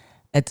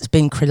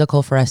been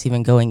critical for us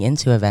even going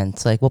into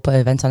events. Like, we'll put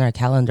events on our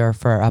calendar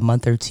for a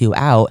month or two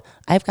out.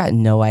 I've got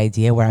no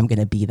idea where I'm going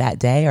to be that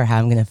day or how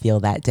I'm going to feel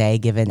that day,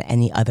 given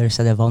any other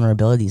set of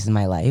vulnerabilities in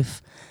my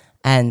life.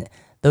 And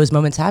those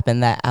moments happen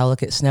that I'll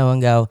look at Snow and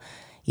go,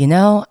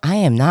 I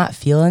am not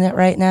feeling it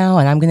right now,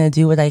 and I'm going to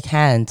do what I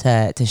can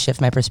to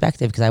shift my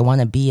perspective because I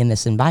want to be in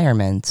this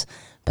environment.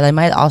 But I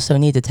might also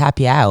need to tap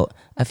you out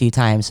a few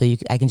times so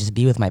I can just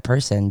be with my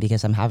person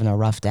because I'm having a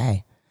rough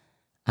day.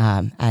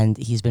 And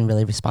he's been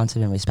really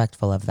responsive and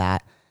respectful of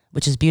that,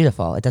 which is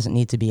beautiful. It doesn't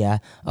need to be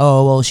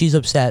she's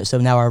upset, so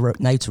now our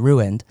night's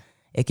ruined.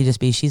 It could just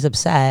be, she's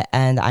upset,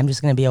 and I'm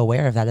just going to be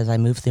aware of that as I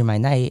move through my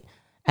night.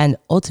 And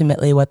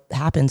ultimately what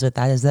happens with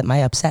that is that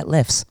my upset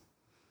lifts.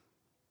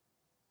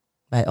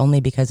 But only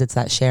because it's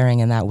that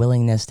sharing and that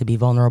willingness to be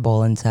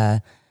vulnerable and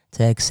to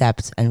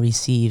accept and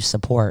receive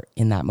support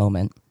in that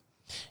moment.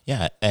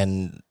 Yeah,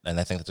 and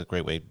I think that's a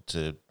great way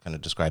to kind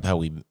of describe how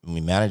we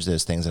manage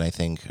those things. And I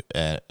think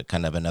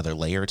kind of another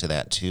layer to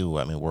that too.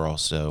 I mean, we're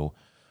also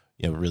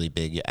really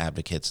big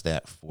advocates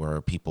that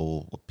for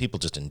people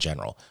just in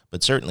general,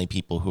 but certainly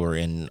people who are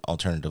in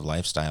alternative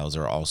lifestyles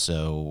are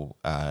also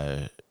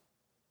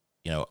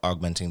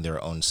augmenting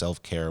their own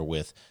self-care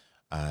with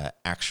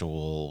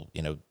actual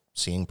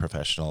seeing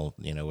professional,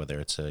 whether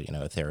it's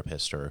a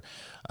therapist or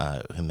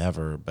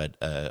whomever, but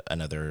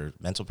another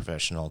mental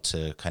professional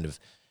to kind of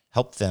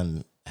help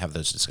them have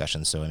those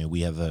discussions. So, I mean,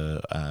 we have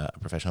a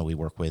professional we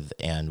work with,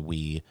 and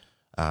we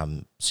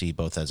see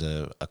both as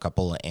a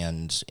couple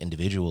and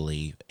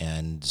individually.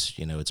 And,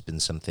 it's been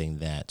something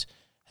that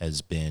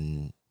has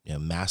been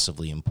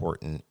massively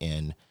important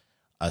in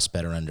us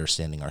better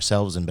understanding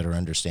ourselves and better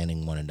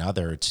understanding one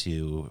another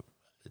to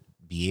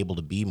be able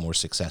to be more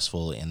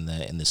successful in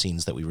the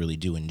scenes that we really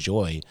do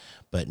enjoy,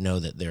 but know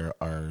that there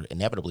are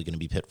inevitably going to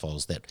be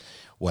pitfalls that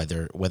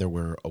whether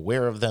we're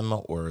aware of them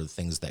or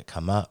things that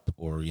come up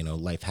or,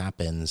 life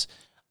happens,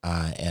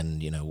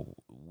 and,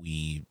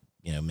 we,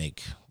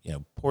 make,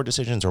 poor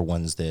decisions or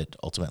ones that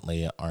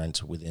ultimately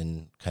aren't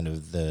within kind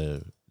of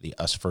the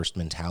us first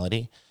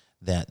mentality,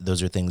 that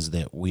those are things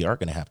that we are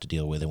going to have to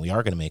deal with, and we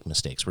are going to make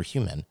mistakes. We're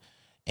human.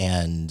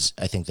 And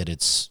I think that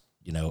it's,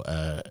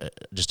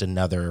 just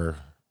another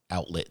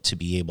outlet to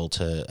be able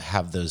to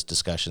have those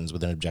discussions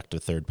with an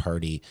objective third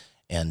party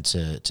and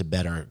to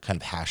better kind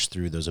of hash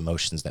through those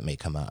emotions that may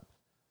come up.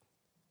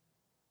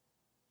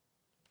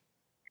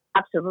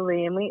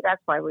 Absolutely, and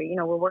that's why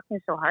we're working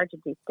so hard to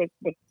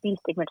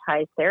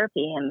destigmatize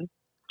therapy. And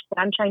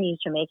I'm Chinese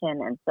Jamaican,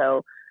 and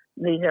so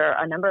these are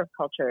a number of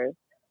cultures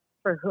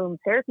for whom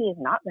therapy is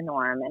not the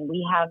norm, and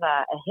we have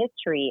a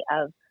history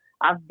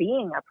of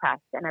being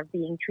oppressed and of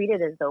being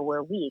treated as though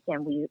we're weak.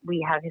 And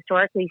we have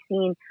historically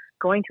seen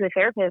going to a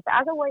therapist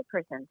as a white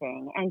person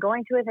thing, and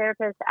going to a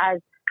therapist as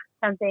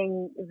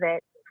something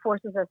that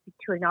forces us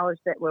to acknowledge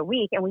that we're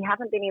weak, and we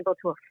haven't been able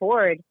to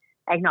afford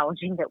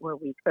acknowledging that we're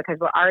weak because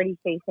we're already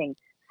facing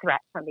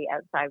threats from the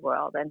outside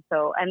world. And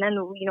then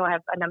I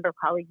have a number of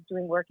colleagues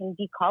doing work in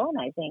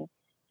decolonizing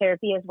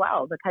therapy as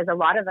well, because a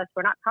lot of us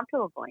were not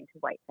comfortable going to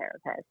white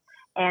therapists.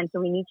 And so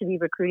we need to be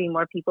recruiting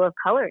more people of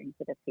color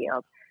into the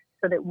field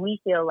so that we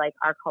feel like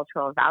our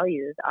cultural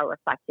values are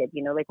reflected.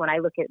 Like when I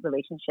look at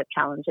relationship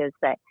challenges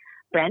that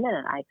Brandon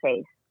and I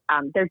face,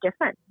 they're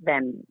different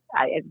than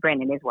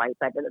Brandon is white,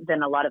 but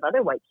than a lot of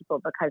other white people,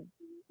 because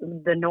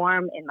the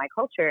norm in my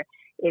culture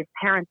is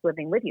parents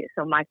living with you.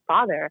 So my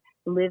father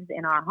lives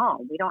in our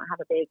home. We don't have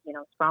a big,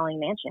 sprawling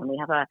mansion. We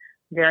have a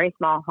very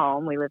small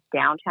home. We live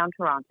downtown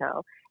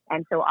Toronto.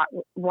 And so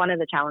one of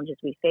the challenges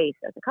we face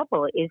as a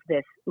couple is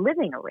this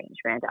living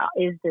arrangement,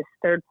 is this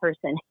third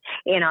person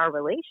in our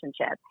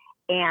relationship.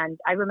 And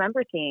I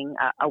remember seeing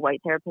a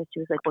white therapist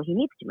who was like, well, he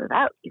needs to move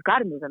out. You've got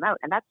to move him out.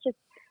 And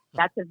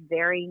that's a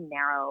very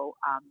narrow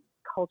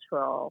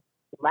cultural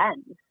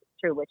lens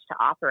through which to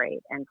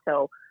operate. And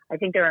so I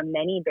think there are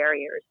many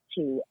barriers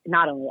to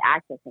not only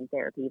accessing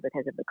therapy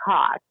because of the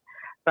cost,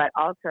 but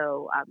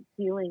also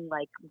feeling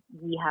like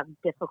we have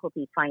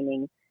difficulty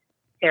finding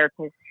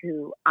therapists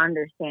who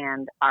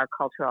understand our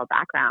cultural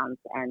backgrounds.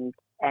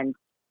 And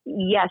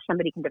yes,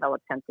 somebody can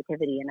develop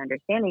sensitivity and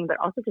understanding, but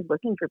also just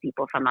looking for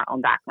people from our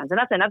own backgrounds. And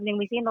that's another thing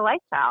we see in the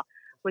lifestyle,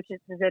 which is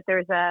that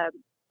there's a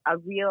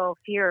real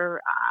fear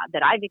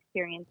that I've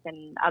experienced,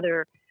 and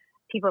other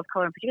people of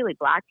color, and particularly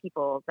Black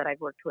people that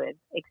I've worked with,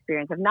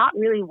 experience of not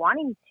really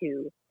wanting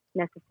to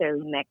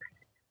necessarily mix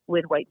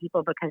with white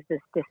people because this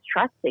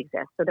distrust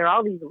exists. So there are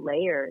all these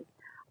layers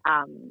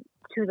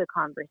to the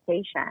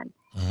conversation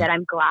that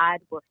I'm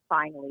glad we're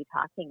finally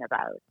talking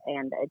about,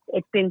 and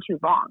it's been too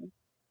long.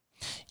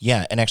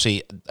 Yeah, and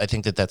actually, I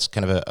think that's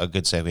kind of a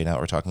good segue. Now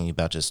we're talking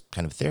about just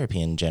kind of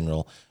therapy in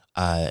general.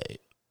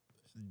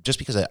 Just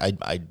because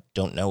I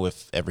don't know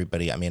if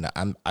everybody,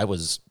 I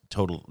was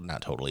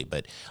not totally,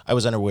 but I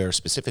was unaware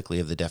specifically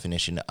of the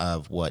definition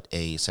of what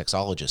a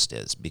sexologist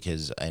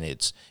is, and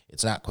it's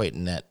not quite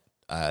in that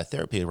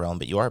therapy realm,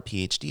 but you are a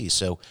PhD.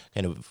 So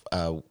kind of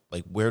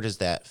like, where does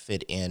that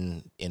fit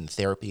in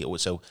therapy?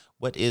 So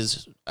what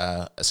is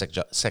a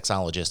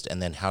sexologist, and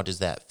then how does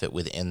that fit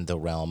within the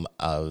realm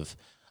of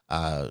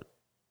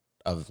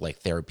like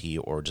therapy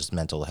or just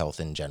mental health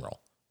in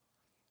general?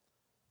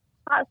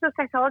 So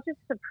sexologist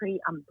is a pretty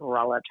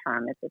umbrella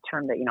term. It's a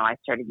term that, I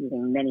started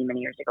using many, many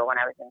years ago when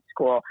I was in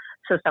school.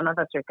 So some of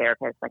us are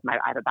therapists, like I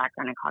have a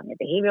background in cognitive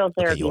behavioral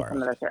therapy. Okay,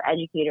 some of us are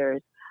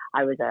educators.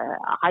 I was a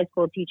high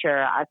school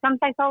teacher. Some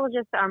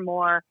sexologists are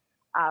more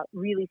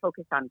really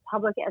focused on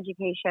public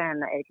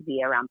education. It could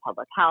be around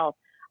public health.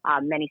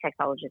 Many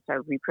sexologists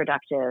are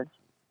reproductive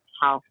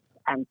health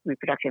and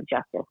reproductive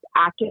justice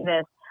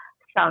activists.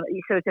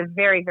 So it's a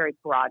very, very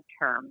broad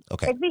term.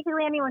 Okay. It's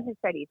basically anyone who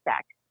studies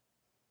sex.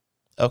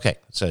 Okay,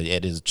 so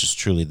it is just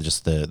truly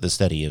just the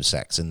study of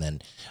sex, and then,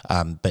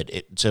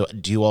 so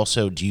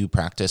do you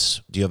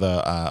practice? Do you have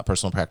a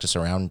personal practice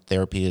around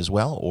therapy as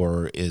well,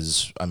 or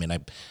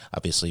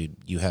obviously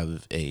you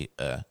have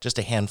just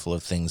a handful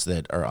of things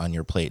that are on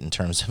your plate in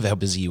terms of how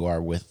busy you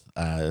are with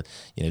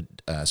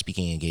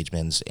speaking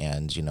engagements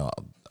and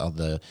all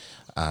the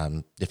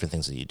different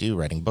things that you do,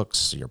 writing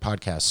books, your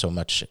podcast, so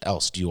much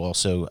else. Do you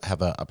also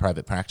have a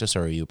private practice,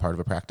 or are you part of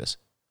a practice?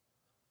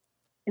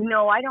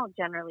 No, I don't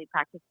generally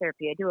practice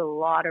therapy. I do a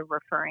lot of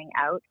referring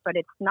out, but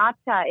it's not,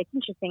 it's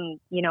interesting.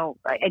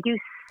 I do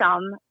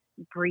some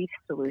brief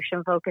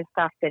solution focused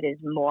stuff that is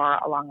more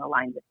along the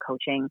lines of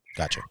coaching.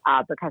 Gotcha.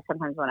 Because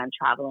sometimes when I'm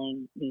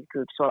traveling, these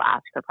groups will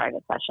ask for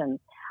private sessions.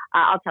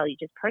 I'll tell you,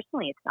 just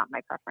personally, it's not my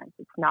preference.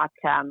 It's not,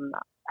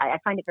 I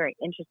find it very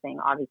interesting,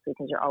 obviously,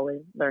 because you're always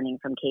learning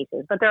from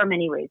cases, but there are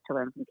many ways to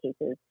learn from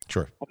cases.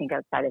 Sure. I think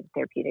outside of the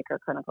therapeutic or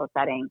clinical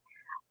setting.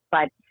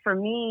 But for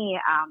me,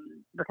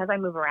 because I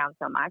move around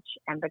so much,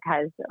 and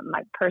because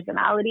my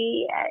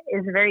personality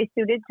is very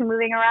suited to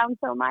moving around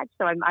so much,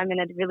 so I'm in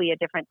a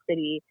different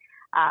city,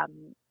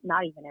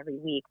 not even every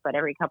week, but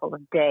every couple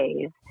of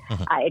days.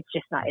 It's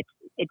just not,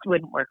 it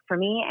wouldn't work for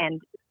me.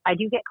 And I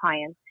do get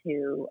clients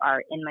who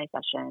are in my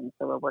session,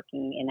 so we're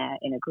working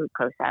in a group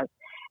process,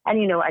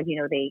 and as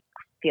you know, they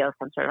feel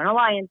some sort of an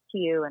alliance to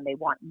you, and they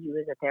want you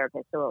as a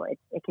therapist. So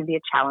it can be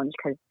a challenge,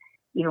 because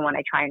even when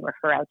I try and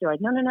refer out, they're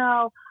like,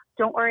 no.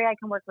 Don't worry, I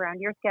can work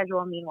around your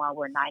schedule. Meanwhile,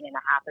 we're 9.5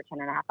 or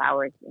 10.5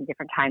 hours in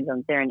different time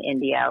zones. They're in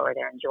India, or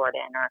they're in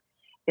Jordan, or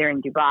they're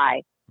in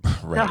Dubai.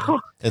 Right. So,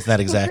 it's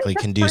not exactly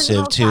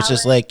conducive to, it's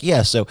just like,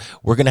 so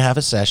we're going to have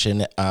a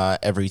session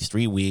every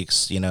 3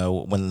 weeks,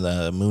 when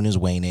the moon is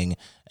waning.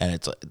 And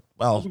it's like,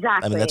 well,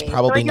 exactly. That's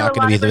probably not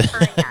going to be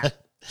the...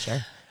 Sure.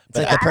 It's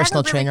like a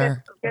personal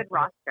trainer. Good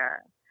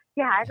roster.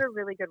 Yeah, I have a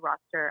really good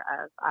roster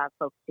of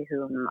folks to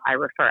whom I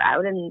refer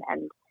out,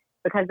 and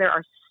because there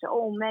are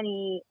so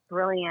many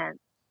brilliant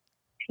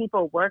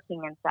people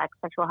working in sex,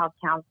 sexual health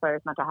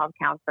counselors, mental health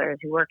counselors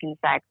who work in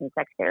sex and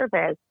sex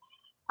therapists,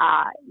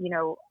 I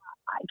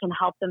can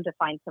help them to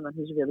find someone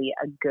who's really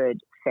a good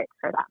fit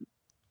for them.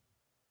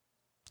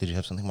 Did you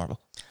have something, Marvel?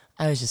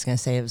 I was just going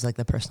to say it was like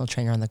the personal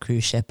trainer on the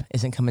cruise ship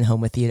isn't coming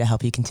home with you to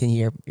help you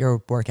continue your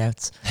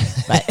workouts,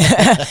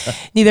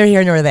 but neither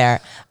here nor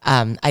there.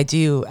 I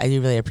do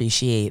really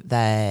appreciate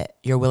that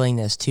your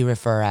willingness to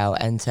refer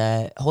out and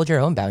to hold your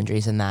own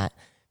boundaries in that,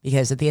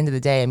 because at the end of the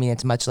day, I mean,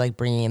 it's much like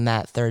bringing in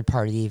that third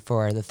party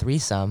for the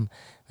threesome.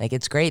 Like,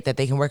 it's great that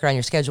they can work around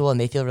your schedule and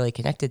they feel really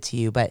connected to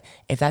you. But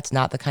if that's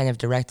not the kind of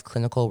direct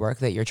clinical work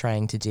that you're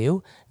trying to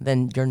do,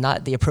 then you're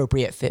not the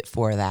appropriate fit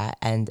for that.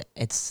 And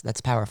that's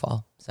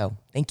powerful. So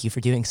thank you for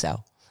doing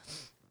so.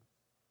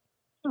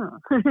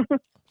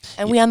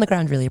 And we on the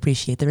ground really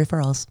appreciate the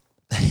referrals.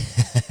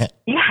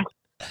 Yes.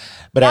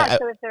 But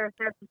so if there are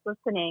therapists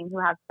listening who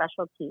have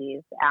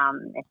specialties,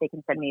 if they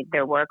can send me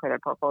their work or their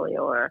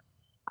portfolio or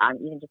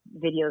even just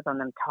videos on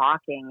them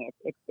talking,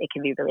 it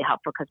can be really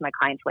helpful, because my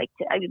clients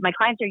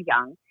are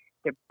young,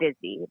 they're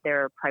busy,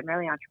 they're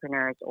primarily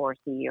entrepreneurs or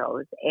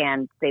CEOs,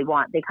 and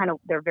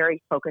they're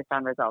very focused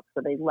on results.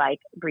 So they like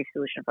brief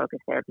solution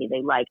focused therapy,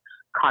 they like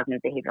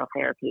cognitive behavioral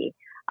therapy,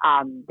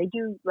 they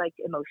do like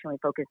emotionally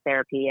focused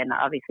therapy, and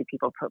obviously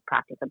people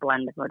practice a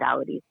blend of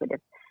modalities. But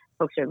if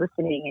folks are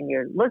listening and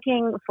you're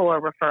looking for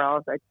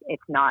referrals,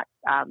 it's not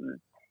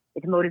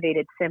it's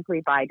motivated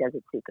simply by, does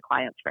it suit the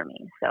clients for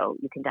me? So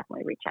you can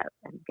definitely reach out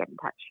and get in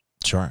touch.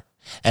 Sure.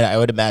 And I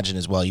would imagine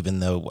as well,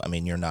 even though, I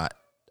mean, you're not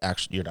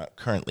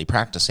currently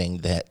practicing,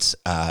 that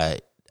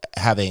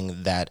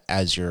having that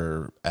as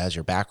your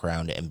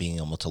background and being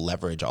able to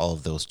leverage all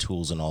of those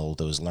tools and all of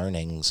those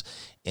learnings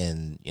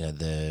in,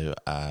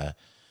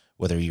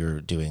 whether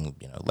you're doing,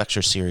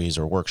 lecture series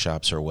or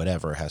workshops or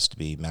whatever, has to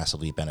be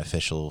massively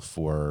beneficial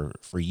for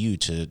you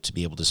to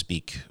be able to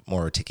speak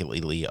more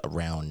articulately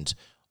around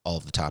all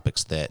of the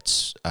topics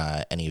that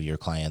any of your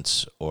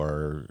clients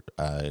or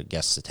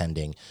guests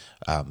attending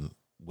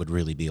would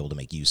really be able to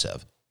make use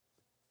of.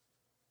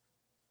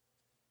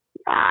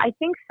 I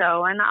think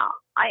so. And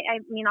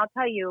I'll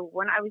tell you,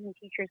 when I was in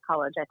teachers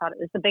college, I thought it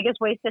was the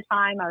biggest waste of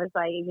time. I was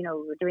like,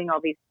 we're doing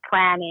all these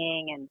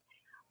planning and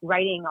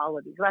writing all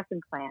of these lesson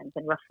plans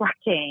and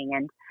reflecting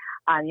and,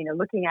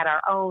 looking at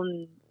our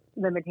own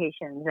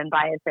limitations and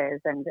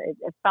biases, and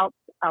it felt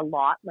a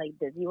lot like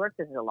busy work.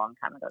 This is a long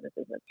time ago. This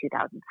is like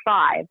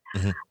 2005.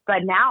 Mm-hmm.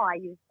 But now I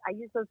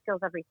use those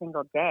skills every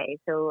single day.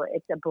 So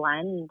it's a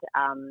blend,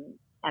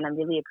 and I'm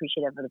really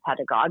appreciative of the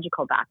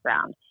pedagogical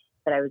background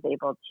that I was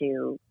able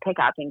to pick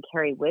up and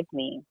carry with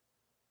me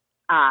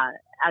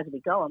as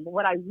we go. And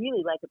what I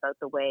really like about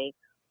the way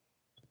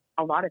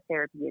a lot of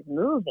therapy is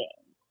moving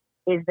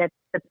is that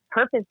the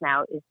purpose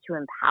now is to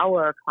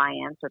empower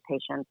clients or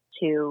patients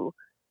to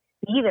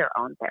be their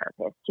own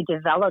therapist, to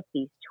develop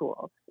these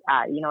tools.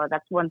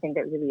 That's one thing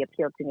that really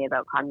appealed to me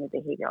about cognitive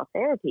behavioral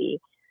therapy.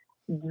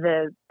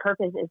 The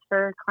purpose is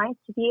for clients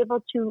to be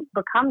able to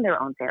become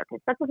their own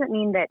therapist. That doesn't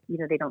mean that,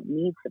 they don't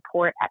need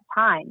support at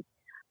times,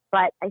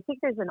 but I think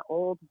there's an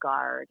old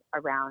guard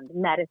around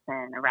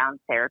medicine, around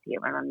therapy,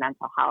 around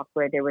mental health,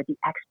 where there were the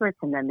experts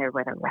and then there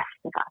were the rest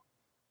of us.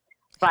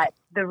 But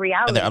the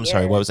reality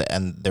what was it?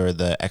 And there were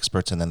the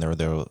experts and then there were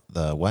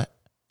the what?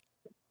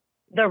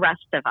 The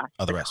rest of us,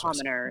 the rest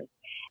commoners.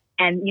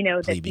 And,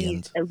 that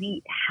these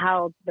elite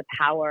held the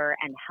power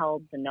and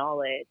held the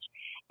knowledge.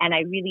 And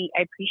I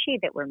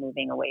appreciate that we're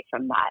moving away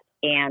from that.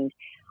 And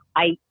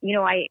I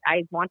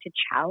want to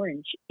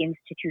challenge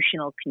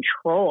institutional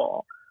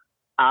control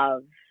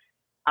of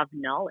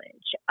knowledge,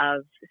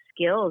 of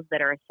skills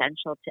that are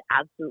essential to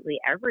absolutely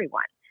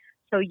everyone.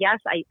 So yes,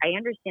 I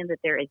understand that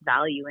there is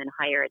value in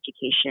higher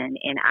education,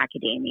 in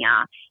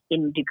academia,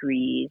 in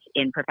degrees,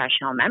 in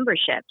professional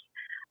memberships,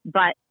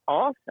 but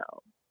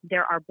also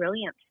there are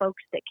brilliant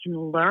folks that can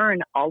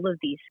learn all of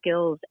these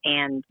skills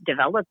and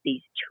develop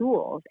these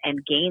tools and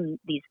gain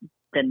the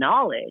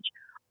knowledge,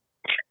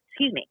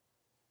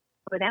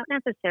 without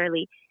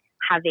necessarily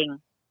having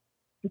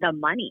the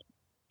money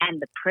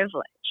and the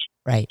privilege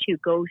to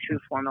go through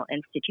formal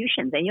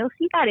institutions. And you'll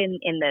see that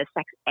in the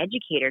sex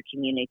educator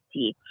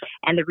community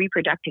and the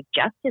reproductive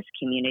justice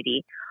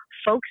community,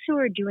 folks who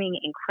are doing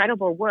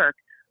incredible work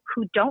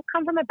who don't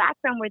come from a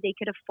background where they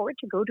could afford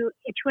to go to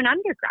an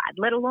undergrad,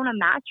 let alone a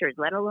master's,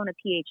 let alone a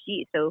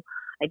PhD. So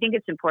I think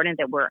it's important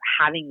that we're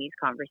having these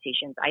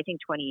conversations. I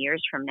think 20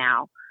 years from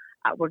now,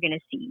 we're going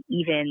to see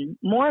even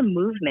more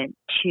movement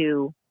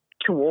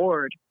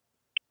toward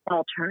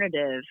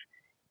alternative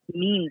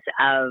means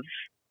of,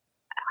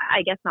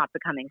 I guess, not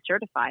becoming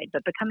certified,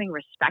 but becoming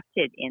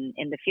respected in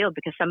the field,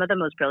 because some of the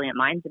most brilliant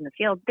minds in the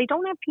field, they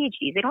don't have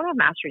PhDs, they don't have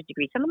master's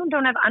degrees, some of them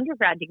don't have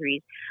undergrad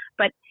degrees,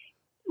 but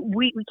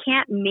we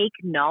can't make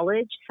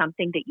knowledge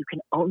something that you can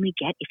only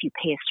get if you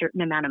pay a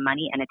certain amount of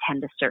money and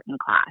attend a certain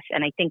class.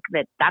 And I think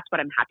that that's what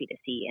I'm happy to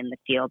see in the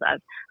field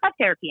of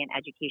therapy and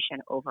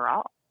education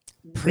overall.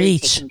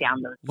 Preach. Taking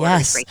down those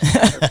borders, breaking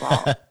down those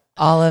walls.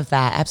 All of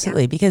that,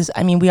 absolutely. Because,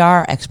 I mean, we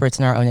are experts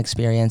in our own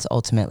experience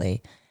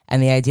ultimately.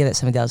 And the idea that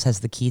somebody else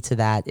has the key to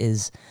that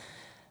is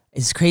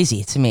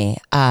crazy to me.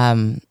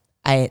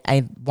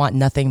 I want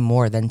nothing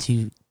more than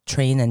to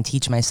train and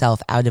teach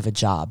myself out of a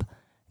job,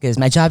 because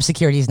my job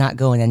security is not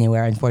going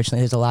anywhere. Unfortunately,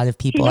 there's a lot of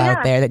people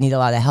out there that need a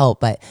lot of help.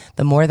 But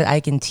the more that I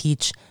can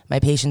teach my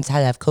patients how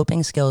to have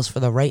coping skills for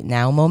the right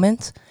now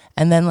moment,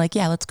 and then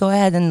let's go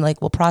ahead and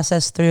we'll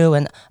process through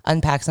and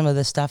unpack some of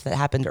the stuff that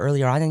happened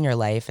earlier on in your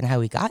life and how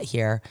we got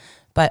here.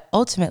 But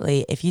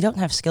ultimately, if you don't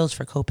have skills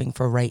for coping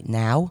for right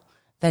now,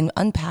 then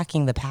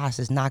unpacking the past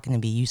is not going to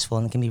be useful,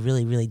 and it can be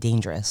really, really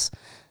dangerous.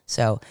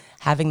 So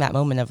having that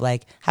moment of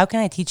how can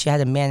I teach you how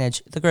to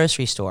manage the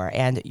grocery store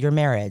and your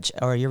marriage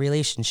or your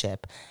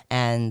relationship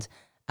and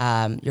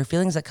your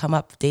feelings that come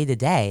up day to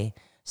day,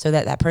 so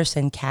that that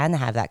person can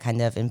have that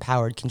kind of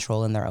empowered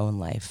control in their own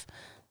life.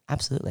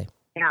 Absolutely.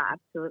 Yeah,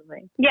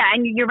 absolutely. Yeah,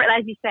 and you're,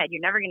 as you said,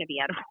 you're never going to be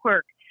out of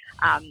work.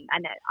 And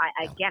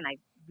I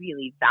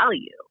really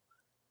value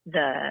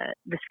the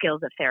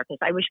skills of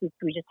therapists. I wish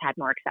we just had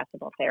more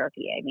accessible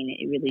therapy. I mean,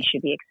 it really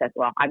should be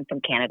accessible. Well, I'm from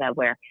Canada,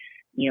 where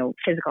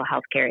physical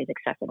health care is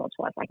accessible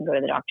to us. I can go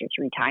to the doctor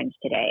 3 times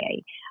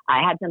today.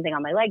 I had something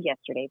on my leg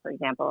yesterday, for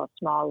example, a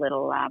small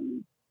little, I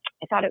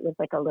thought it was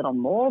like a little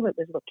mole that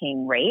was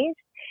looking raised.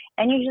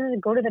 And you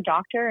just go to the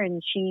doctor,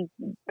 and she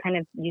kind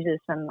of uses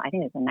some, I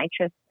think it's a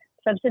nitrous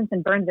substance,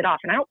 and burns it off.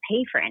 And I don't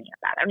pay for any of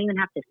that. I don't even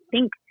have to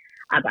think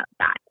about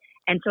that.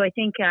 And so I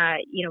think,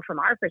 from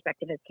our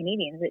perspective as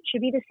Canadians, it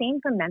should be the same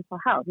for mental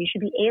health. You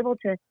should be able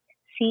to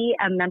see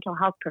a mental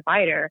health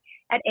provider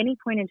at any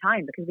point in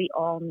time, because we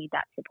all need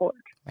that support.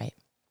 Right.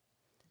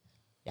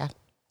 Yeah.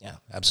 Yeah,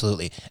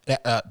 absolutely.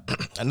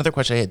 Another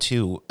question I had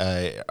too,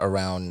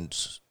 around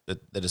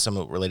that is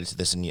somewhat related to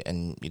this, and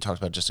you talked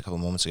about just a couple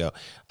moments ago,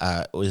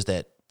 was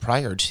that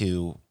prior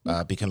to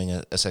becoming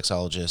a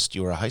sexologist,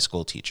 you were a high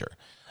school teacher.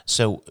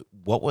 So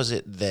what was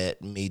it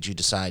that made you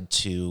decide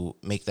to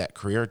make that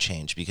career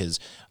change? Because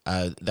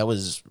that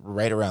was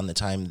right around the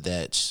time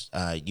that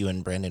you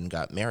and Brandon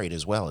got married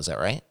as well. Is that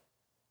right?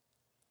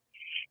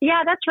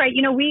 Yeah, that's right.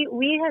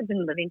 We had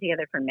been living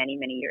together for many,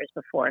 many years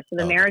before. So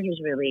the marriage was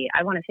really,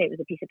 I want to say it was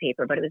a piece of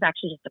paper, but it was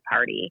actually just a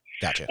party.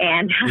 Gotcha.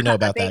 And we know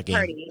about a big that game.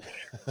 Party.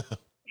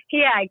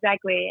 Yeah,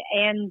 exactly.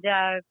 And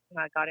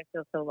my God, it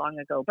feels so long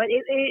ago. But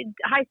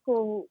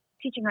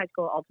teaching high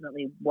school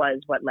ultimately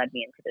was what led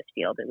me into this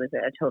field. It was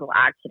a total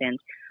accident.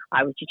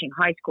 I was teaching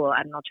high school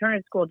at an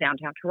alternative school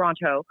downtown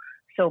Toronto.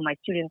 So my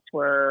students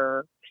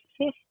were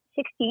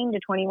 16 to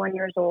 21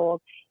 years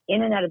old,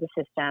 in and out of the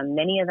system.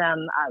 Many of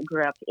them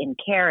grew up in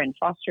care and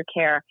foster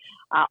care.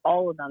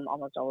 Almost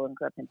all of them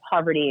grew up in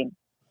poverty.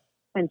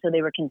 And so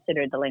they were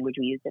considered, the language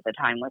we used at the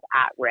time was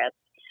at risk.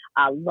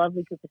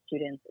 Lovely group of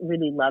students,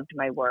 really loved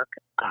my work.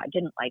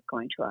 Didn't like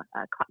going to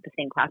the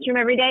same classroom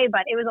every day,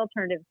 but it was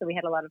alternative, so we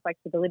had a lot of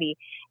flexibility.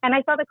 And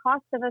I saw the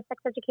cost of a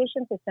sex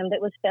education system that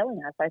was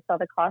failing us. I saw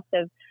the cost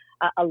of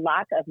a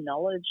lack of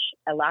knowledge,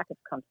 a lack of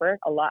comfort,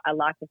 a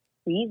lack of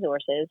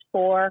resources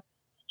for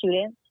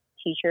students,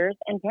 teachers,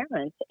 and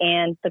parents.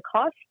 And the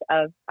cost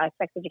of a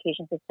sex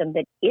education system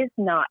that is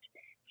not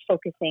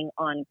focusing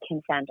on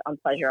consent, on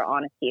pleasure,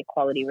 honesty,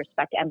 equality,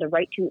 respect, and the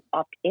right to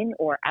opt in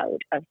or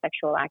out of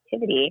sexual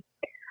activity.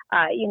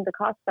 The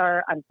costs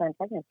are unplanned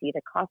pregnancy.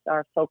 The costs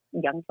are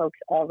young folks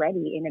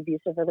already in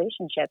abusive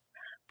relationships,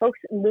 folks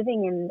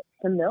living in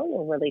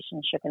familial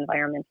relationship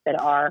environments that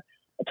are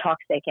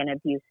toxic and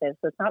abusive.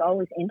 So it's not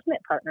always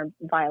intimate partner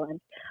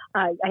violence.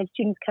 I have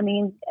students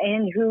coming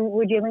in who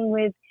were dealing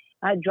with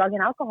drug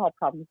and alcohol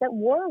problems that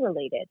were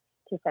related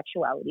to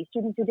sexuality.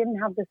 Students who didn't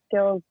have the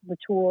skills, the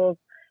tools,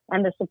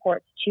 and the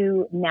supports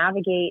to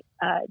navigate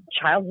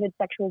childhood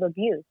sexual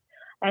abuse.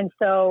 And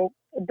so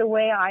the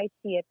way I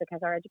see it,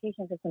 because our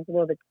education system is a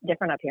little bit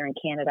different up here in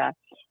Canada,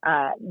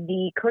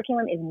 the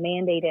curriculum is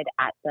mandated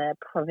at the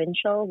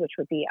provincial, which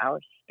would be our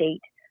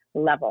state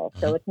level.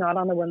 So it's not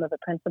on the whim of a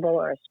principal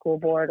or a school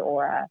board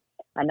or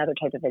another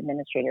type of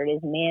administrator. It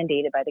is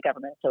mandated by the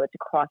government, so it's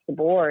across the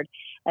board.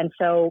 And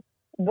so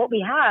what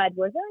we had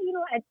was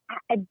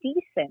a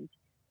decent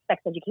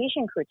sex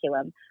education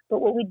curriculum, but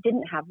what we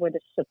didn't have were the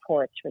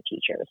supports for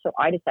teachers. So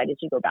I decided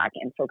to go back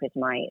and focus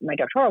my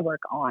doctoral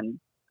work on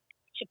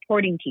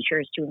supporting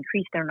teachers to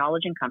increase their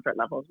knowledge and comfort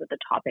levels with the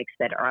topics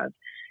that are of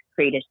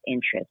greatest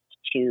interest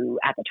to,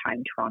 at the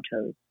time,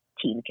 Toronto's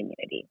teen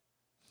community.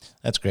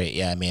 That's great.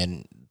 Yeah, I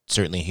mean,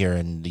 certainly here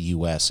in the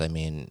U.S., I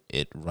mean,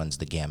 it runs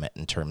the gamut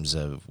in terms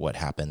of what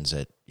happens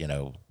at,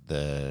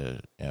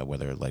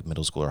 whether like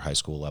middle school or high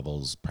school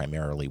levels,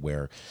 primarily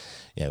where,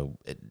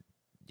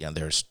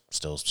 there's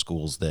still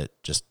schools that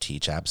just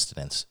teach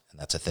abstinence, and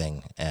that's a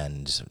thing.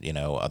 And,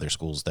 other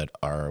schools that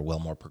are well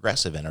more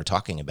progressive and are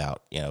talking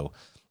about,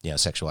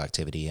 sexual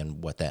activity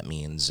and what that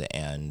means,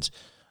 and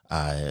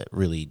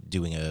really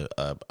doing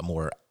a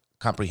more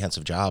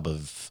comprehensive job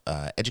of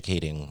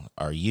educating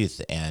our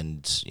youth.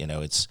 And,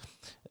 it's,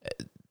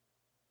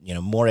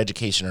 more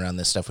education around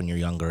this stuff when you're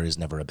younger is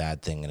never a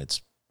bad thing. And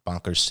it's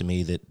bonkers to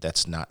me that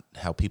that's not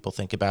how people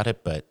think about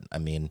it. But I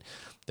mean,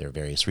 there are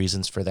various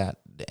reasons for that.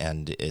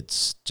 And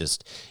it's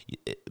just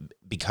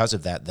because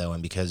of that, though,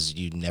 and because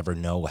you never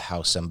know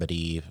how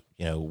somebody,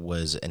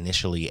 was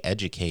initially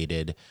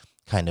educated,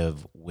 kind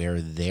of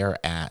where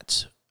they're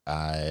at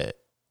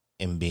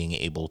in being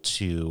able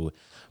to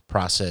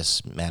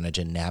process, manage,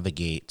 and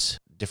navigate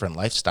different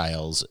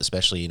lifestyles,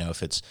 especially,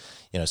 if it's,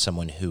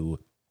 someone who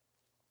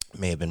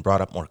may have been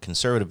brought up more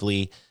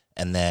conservatively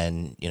and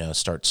then,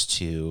 starts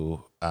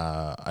to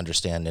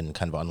understand and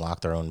kind of unlock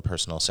their own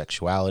personal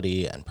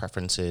sexuality and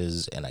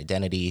preferences and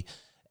identity,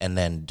 and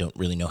then don't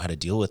really know how to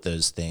deal with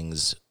those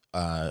things,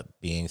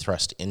 being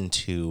thrust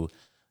into,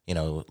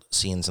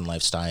 scenes and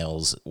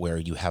lifestyles where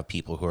you have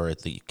people who are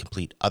at the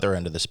complete other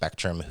end of the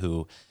spectrum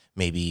who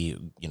maybe,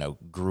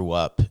 grew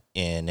up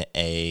in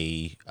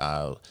a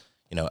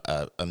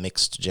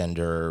mixed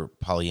gender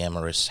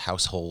polyamorous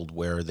household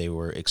where they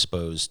were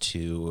exposed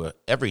to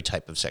every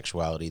type of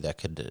sexuality that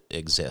could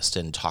exist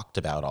and talked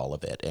about all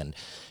of it. And,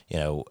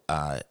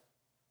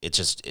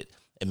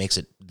 it makes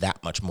it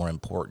that much more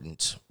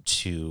important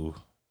to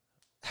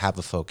have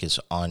a focus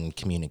on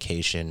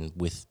communication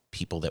with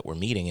people that we're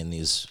meeting in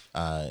these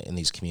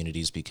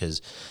communities,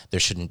 because there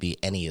shouldn't be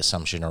any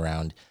assumption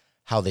around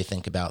how they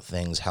think about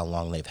things, how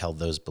long they've held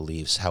those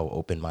beliefs, how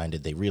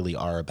open-minded they really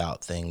are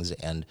about things,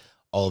 and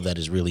all of that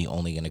is really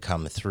only going to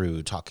come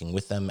through talking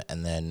with them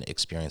and then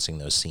experiencing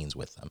those scenes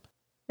with them.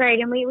 Right,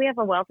 and we have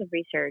a wealth of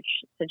research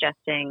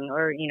suggesting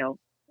or,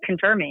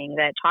 confirming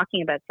that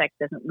talking about sex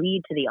doesn't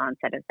lead to the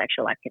onset of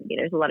sexual activity.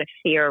 There's a lot of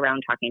fear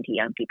around talking to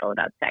young people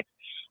about sex.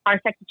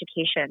 Our sex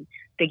education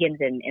begins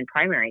in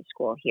primary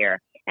school here,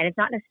 and it's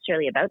not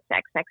necessarily about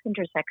sex. Sex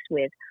intersects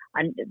with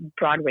a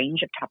broad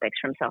range of topics,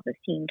 from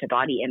self-esteem to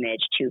body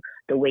image to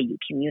the way you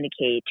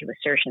communicate to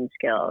assertion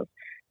skills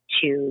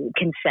to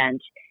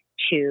consent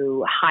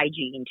to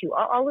hygiene, to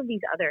all of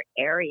these other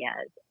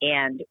areas.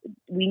 And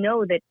we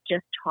know that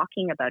just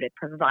talking about it,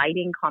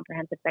 providing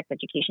comprehensive sex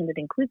education that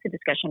includes a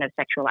discussion of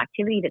sexual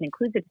activity, that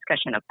includes a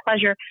discussion of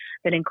pleasure,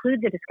 that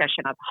includes a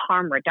discussion of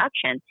harm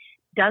reduction,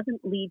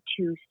 doesn't lead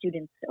to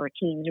students or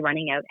teens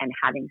running out and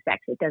having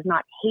sex. It does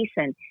not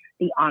hasten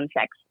the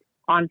onset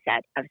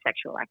of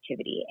sexual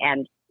activity.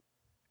 And,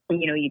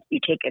 you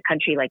take a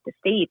country like the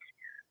States,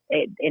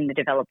 in the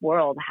developed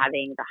world,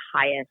 having the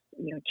highest,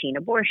 teen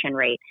abortion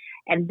rate.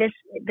 And this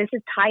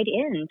is tied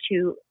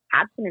into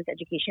abstinence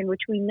education,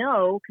 which we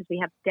know, because we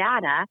have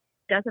data,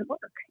 doesn't work.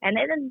 And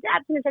then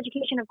abstinence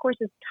education, of course,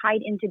 is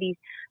tied into these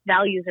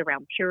values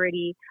around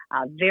purity,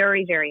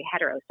 very, very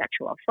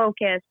heterosexual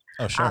focused,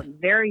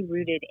 very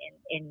rooted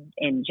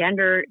in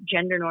gender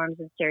norms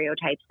and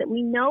stereotypes that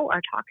we know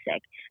are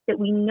toxic, that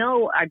we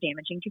know are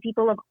damaging to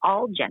people of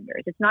all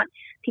genders. It's not,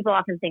 people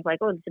often think like,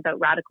 oh, it's about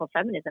radical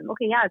feminism.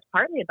 Okay, yeah, it's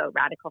partly about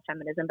radical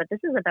feminism, but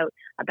this is about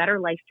a better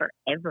life for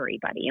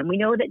everybody. And we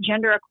know that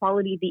gender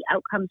equality, the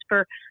outcomes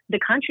for the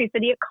country, for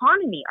the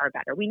economy are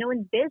better. We know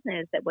in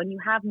business that when you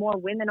have more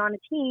women on a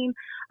team,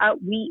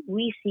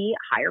 we see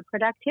higher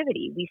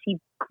productivity. We see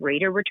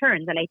greater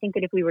returns. And I think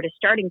that if we were to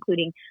start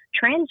including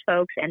trans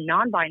folks and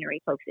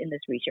non-binary folks in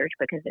this research,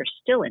 because they're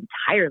still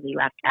entirely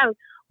left out,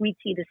 we'd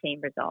see the same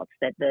results,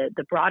 that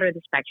the broader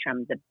the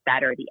spectrum, the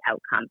better the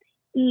outcome,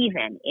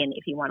 even in,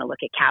 if you want to look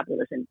at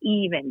capitalism,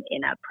 even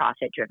in a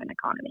profit-driven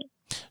economy.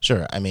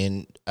 Sure. I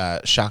mean,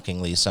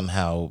 shockingly,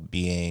 somehow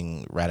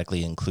being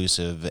radically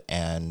inclusive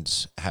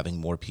and having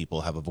more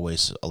people have a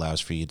voice allows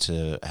for you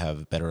to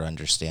have better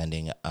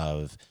understanding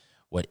of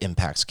what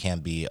impacts can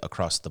be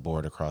across the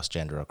board, across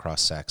gender,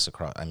 across sex,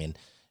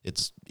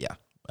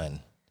 And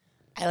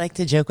I like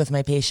to joke with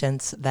my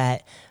patients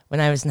that when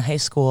I was in high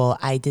school,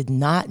 I did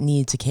not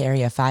need to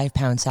carry a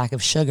 5-pound sack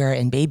of sugar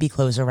and baby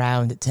clothes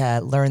around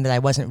to learn that I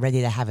wasn't ready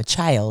to have a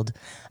child.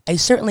 I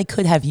certainly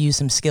could have used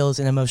some skills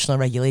in emotional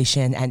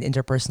regulation and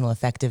interpersonal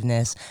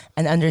effectiveness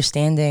and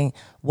understanding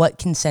what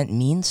consent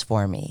means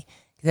for me.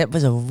 That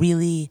was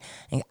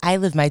I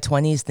lived my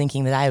 20s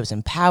thinking that I was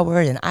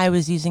empowered and I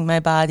was using my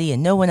body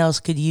and no one else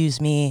could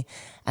use me.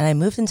 And I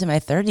moved into my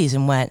 30s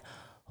and went,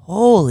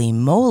 holy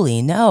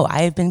moly, no,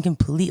 I have been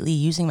completely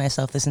using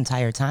myself this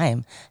entire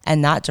time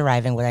and not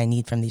deriving what I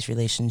need from these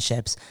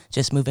relationships,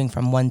 just moving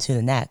from one to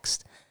the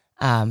next.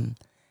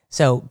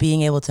 So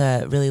being able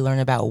to really learn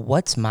about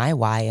what's my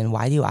why and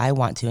why do I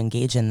want to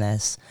engage in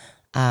this,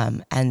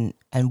 and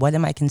what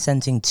am I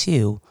consenting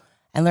to,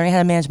 and learning how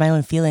to manage my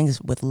own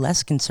feelings with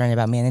less concern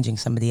about managing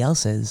somebody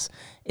else's,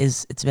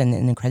 it's been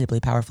an incredibly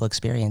powerful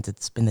experience.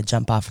 It's been the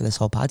jump off for this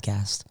whole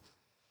podcast.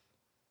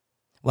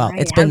 Well, right.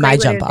 It's been my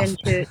jump off.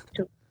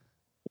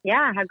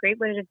 How great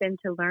would it have been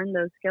to learn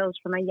those skills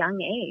from a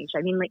young age?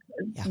 I mean,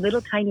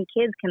 little tiny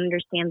kids can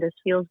understand this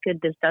feels good,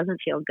 this doesn't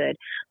feel good,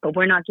 but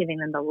we're not giving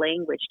them the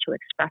language to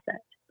express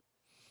it.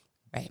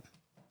 Right.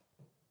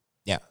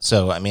 Yeah.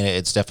 So, I mean,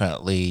 it's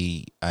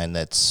definitely, and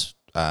that's,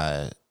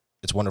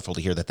 it's wonderful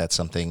to hear that that's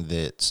something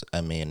that,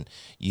 I mean,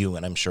 you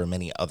and I'm sure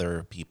many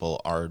other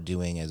people are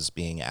doing as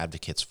being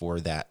advocates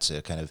for that,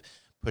 to kind of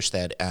push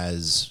that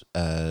as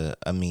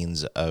a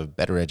means of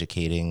better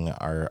educating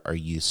our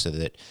youth so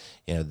that,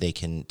 they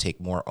can take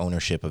more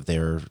ownership of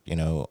their,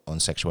 own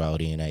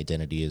sexuality and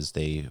identity as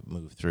they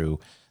move through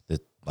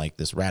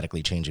this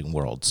radically changing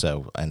world.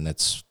 So, and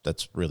that's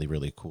really,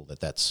 really cool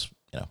that's,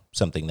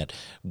 something that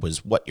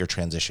was what your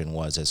transition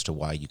was as to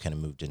why you kind of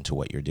moved into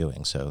what you're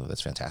doing. So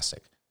that's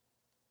fantastic.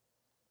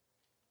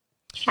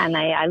 And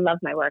I love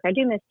my work. I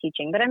do miss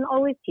teaching, but I'm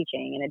always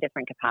teaching in a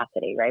different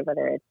capacity, right?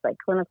 Whether it's like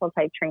clinical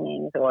type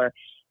trainings or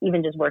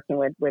even just working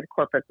with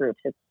corporate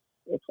groups,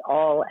 it's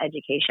all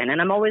education.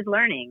 And I'm always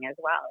learning as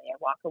well. I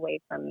walk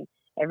away from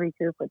every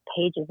group with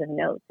pages of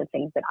notes of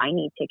things that I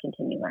need to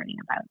continue learning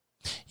about.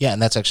 Yeah,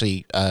 and that's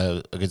actually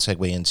a good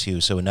segue into,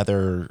 so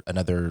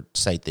another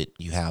site that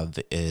you have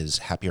is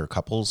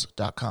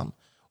happiercouples.com,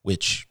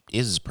 which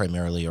is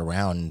primarily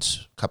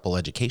around couple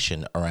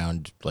education,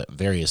 around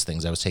various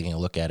things. I was taking a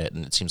look at it,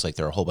 and it seems like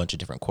there are a whole bunch of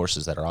different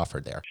courses that are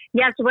offered there.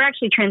 Yeah, so we're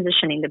actually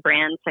transitioning. The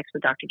brand Sex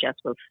with Dr. Jess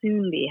will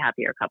soon be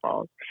Happier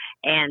Couples.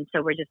 And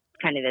so we're just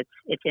kind of,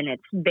 it's in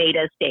its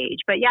beta stage.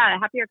 But yeah,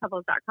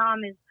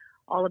 happiercouples.com is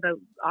all about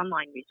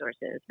online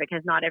resources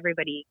because not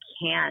everybody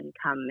can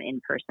come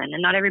in person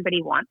and not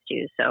everybody wants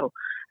to. So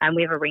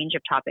we have a range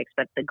of topics,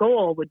 but the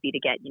goal would be to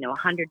get,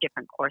 100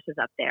 different courses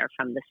up there,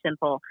 from the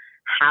simple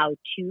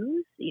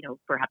how-tos,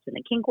 perhaps in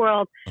the kink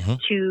world,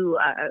 to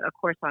a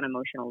course on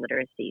emotional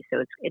literacy.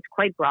 So it's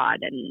quite broad.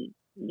 And,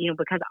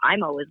 because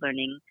I'm always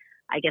learning,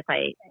 I guess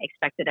I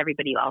expect that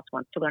everybody else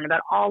wants to learn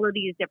about all of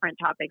these different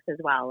topics as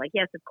well. Like,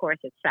 yes, of course,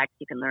 it's sex.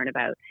 You can learn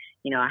about,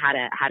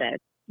 how to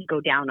go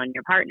down on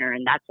your partner,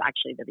 and that's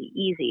actually really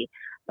easy.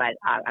 But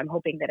I'm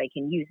hoping that I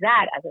can use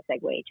that as a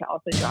segue to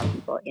also draw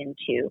people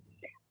into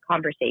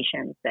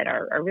conversations that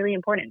are really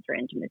important for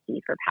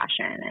intimacy, for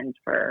passion, and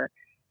for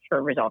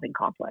resolving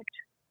conflict.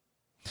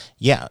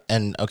 Yeah,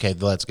 and okay,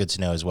 well, that's good to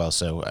know as well.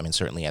 So, I mean,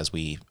 certainly as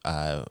we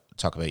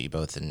talk about you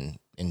both in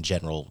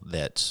general,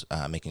 that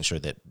making sure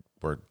that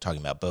we're talking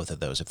about both of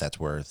those, if that's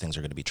where things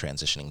are going to be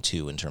transitioning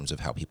to in terms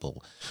of how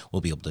people will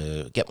be able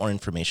to get more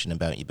information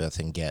about you both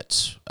and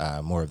get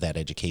more of that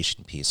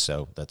education piece.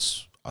 So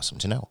that's awesome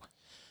to know.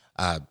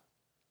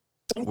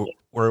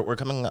 We're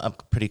coming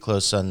up pretty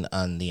close on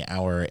the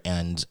hour,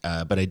 and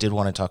but I did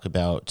want to talk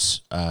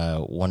about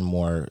one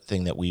more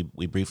thing that we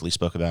briefly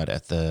spoke about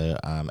at the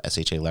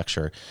SHA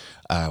lecture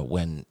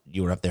when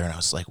you were up there, and I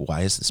was like,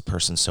 why is this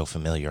person so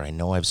familiar? I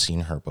know I've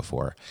seen her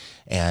before.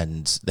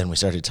 And then we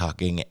started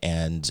talking,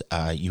 and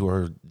you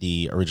were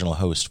the original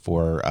host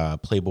for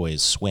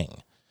Playboy's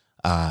Swing.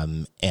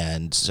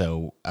 And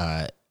so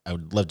I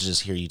would love to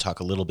just hear you talk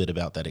a little bit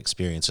about that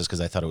experience, just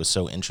because I thought it was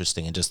so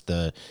interesting, and just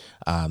the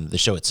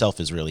show itself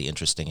is really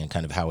interesting, and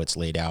kind of how it's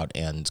laid out,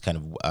 and kind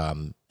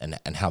of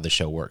and how the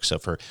show works. So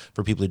for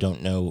people who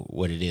don't know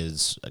what it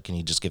is, can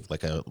you just give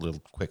like a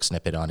little quick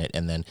snippet on it,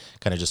 and then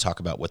kind of just talk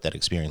about what that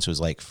experience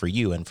was like for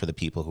you and for the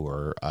people who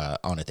were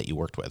on it that you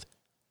worked with?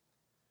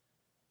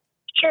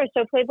 Sure.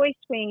 So Playboy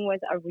Swing was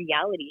a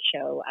reality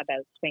show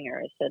about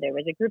swingers. So there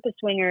was a group of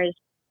swingers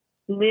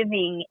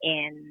living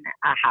in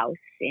a house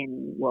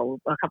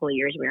a couple of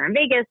years we were in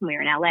Vegas and we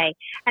were in LA,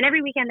 and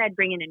every weekend I'd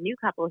bring in a new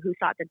couple who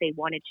thought that they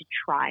wanted to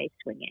try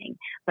swinging,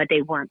 but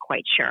they weren't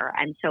quite sure.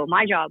 And so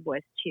my job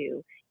was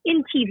to,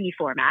 in TV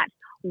format,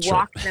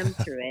 walk them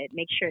through it,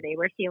 make sure they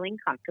were feeling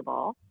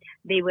comfortable.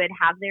 They would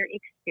have their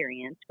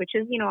experience, which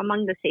is,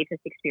 among the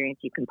safest experience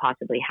you can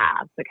possibly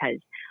have, because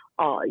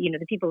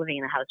the people living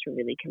in the house were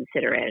really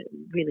considerate,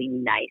 really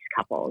nice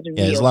couples.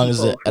 Yeah, as long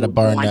as at a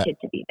bar, wanted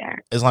to be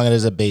there. As long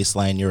as a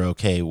baseline, you're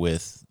okay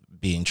with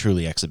being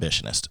truly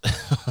exhibitionist.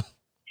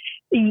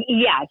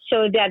 Yeah,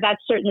 so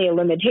that's certainly a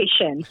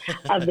limitation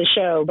of the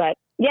show. But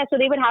yeah, so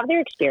they would have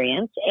their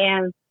experience,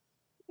 and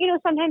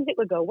sometimes it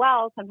would go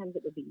well, sometimes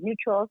it would be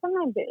neutral,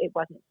 sometimes it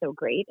wasn't so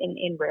great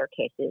in rare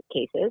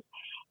cases.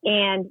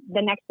 And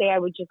the next day I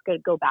would just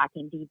go back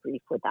and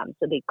debrief with them.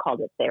 So they called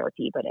it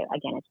therapy, but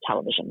again, it's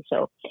television.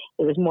 So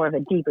it was more of a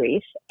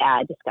debrief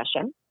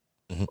discussion.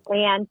 Mm-hmm.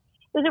 And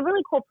it was a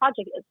really cool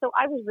project. So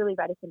I was really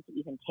reticent to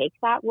even take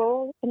that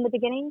role in the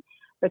beginning,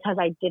 because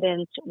I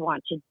didn't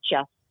want to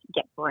just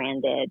get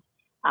branded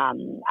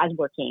as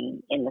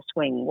working in the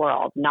swing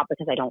world, not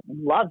because I don't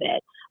love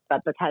it,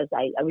 but because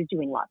I was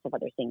doing lots of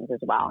other things as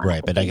well.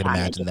 Right, but I can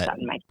imagine that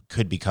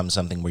could become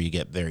something where you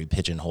get very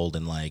pigeonholed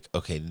and like,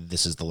 okay,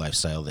 this is the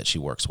lifestyle that she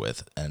works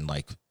with, and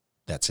like,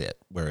 that's it.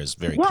 Whereas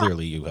very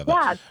clearly you have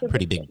a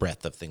pretty big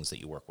breadth of things that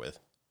you work with.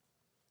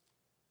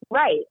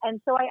 Right, and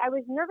so I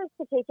was nervous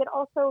to take it.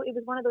 Also, it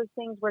was one of those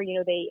things where,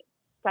 they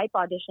Skype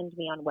auditioned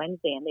me on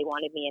Wednesday and they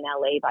wanted me in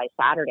LA by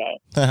Saturday.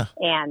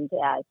 And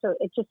so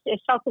it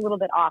felt a little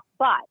bit off,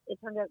 but it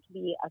turned out to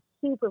be a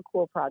super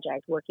cool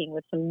project working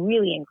with some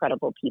really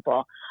incredible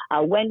people.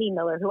 Wendy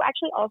Miller, who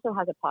actually also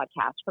has a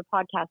podcast. Her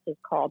podcast is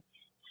called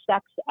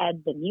Sex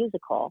Ed the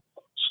Musical.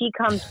 She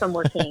comes from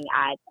working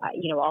at,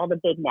 all the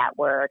big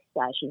networks.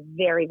 She's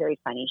very, very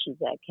funny. She's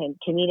a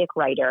comedic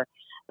writer.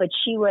 but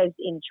she was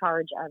in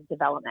charge of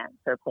development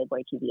for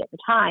Playboy TV at the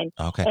time.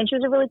 Okay. And she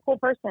was a really cool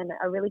person,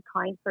 a really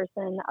kind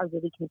person, a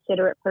really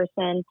considerate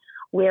person.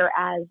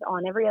 Whereas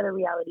on every other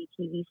reality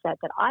TV set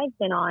that I've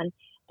been on,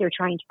 they're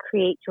trying to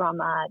create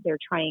drama. They're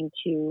trying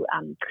to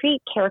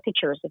create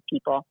caricatures of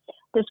people.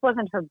 This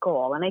wasn't her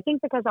goal. And I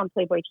think because on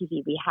Playboy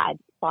TV, we had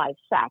live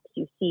sex.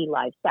 You see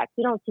live sex.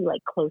 You don't see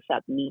like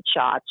close-up meat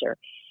shots or,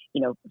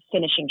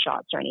 finishing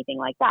shots or anything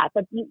like that.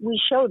 But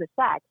we show the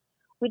sex.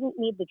 We didn't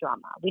need the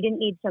drama. We didn't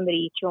need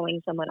somebody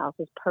throwing someone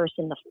else's purse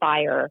in the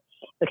fire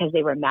because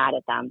they were mad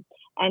at them.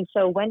 And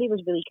so Wendy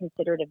was really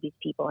considerate of these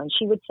people. And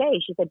she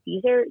said,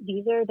 these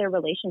are their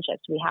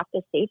relationships. We have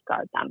to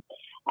safeguard them.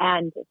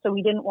 And so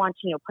we didn't want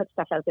to, put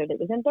stuff out there that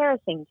was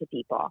embarrassing to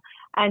people.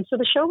 And so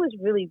the show was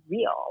really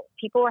real.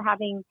 People were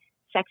having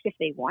sex if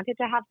they wanted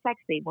to have sex.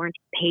 They weren't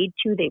paid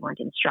to. They weren't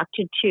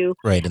instructed to.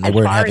 Right, and they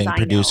weren't having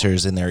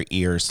producers in their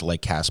ears,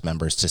 like cast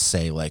members, to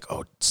say like,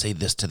 oh, say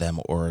this to them,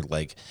 or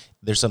like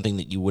there's something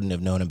that you wouldn't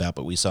have known about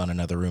but we saw in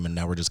another room and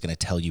now we're just going to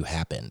tell you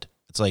happened.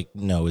 It's like,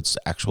 no, it's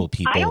actual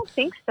people. I don't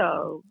think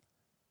so.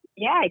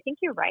 Yeah, I think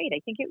you're right. I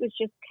think it was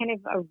just kind of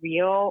a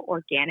real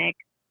organic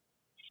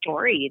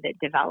story that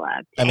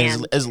developed. I mean,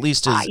 and, at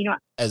least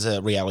as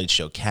a reality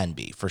show can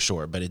be, for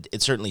sure. But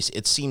it certainly,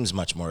 it seems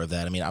much more of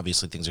that. I mean,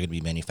 obviously things are going to be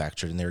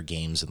manufactured and there are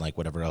games and like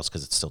whatever else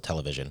because it's still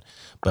television.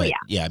 But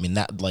yeah, I mean,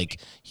 that like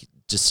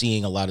just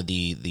seeing a lot of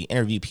the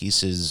interview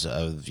pieces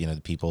of,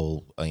 the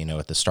people,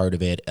 at the start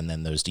of it, and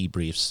then those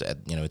debriefs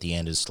at the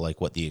end as to like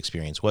what the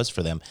experience was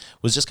for them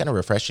was just kind of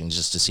refreshing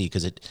just to see,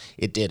 because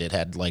it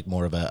had like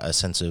more of a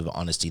sense of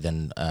honesty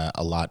than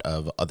a lot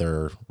of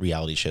other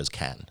reality shows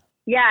can.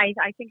 Yeah,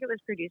 I think it was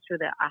produced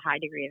with a high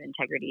degree of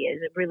integrity.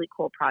 It's a really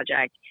cool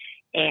project.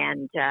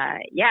 And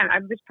I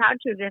was proud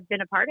to have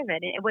been a part of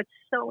it. And what's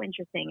so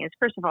interesting is,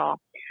 first of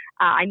all,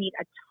 I meet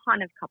a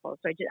ton of couples.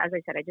 So as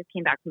I said, I just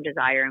came back from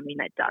Desire and we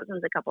met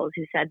dozens of couples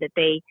who said that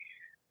they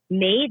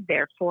made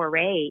their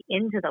foray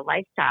into the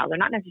lifestyle. They're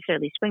not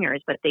necessarily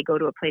swingers, but they go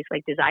to a place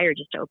like Desire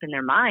just to open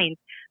their minds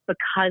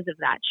because of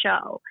that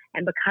show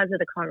and because of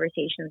the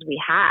conversations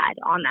we had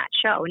on that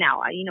show.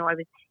 Now,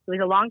 it was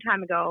a long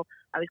time ago.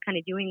 I was kind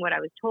of doing what I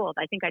was told.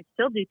 I think I'd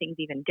still do things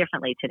even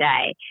differently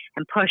today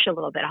and push a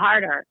little bit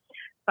harder.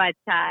 But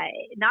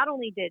not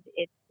only did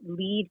it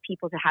lead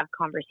people to have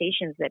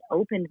conversations that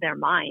opened their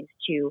minds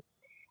to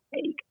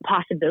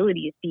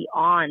possibilities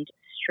beyond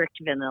strict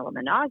vanilla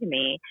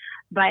monogamy,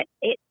 but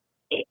it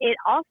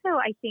also,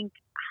 I think,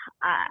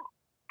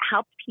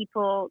 helped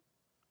people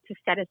to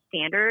set a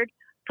standard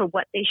for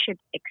what they should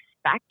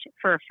expect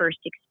for a first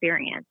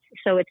experience.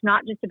 So it's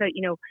not just about,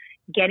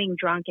 getting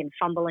drunk and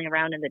fumbling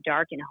around in the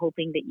dark and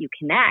hoping that you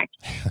connect.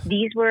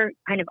 These were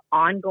kind of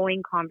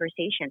ongoing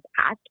conversations,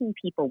 asking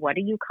people, what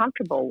are you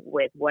comfortable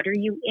with? What are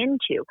you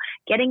into?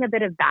 Getting a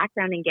bit of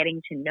background and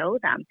getting to know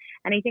them.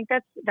 And I think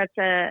that's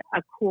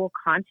a cool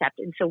concept.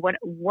 And so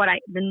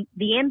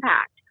the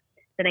impact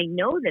that I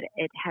know that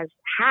it has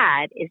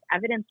had is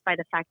evidenced by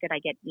the fact that I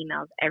get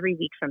emails every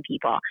week from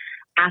people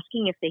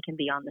asking if they can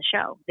be on the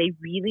show. They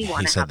really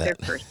want to have their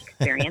first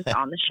experience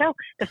on the show.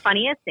 The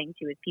funniest thing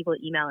too is people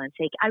email and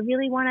say, I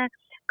really want to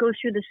go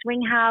through the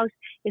swing house.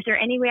 Is there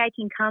any way I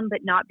can come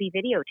but not be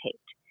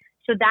videotaped?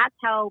 So that's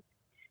how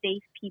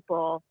safe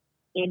people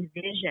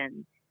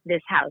envision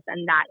this house,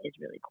 and that is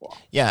really cool.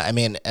 Yeah, I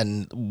mean,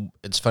 and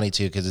it's funny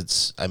too,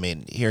 because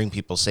hearing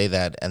people say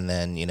that, and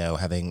then,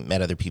 having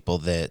met other people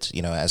that,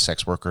 as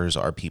sex workers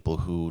are people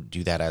who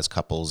do that as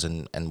couples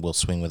and will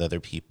swing with other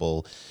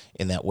people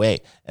in that way.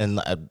 And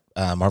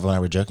Marvel and I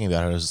were joking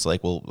about it. I was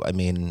like, well, I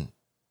mean,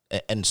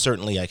 and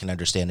certainly I can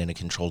understand in a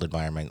controlled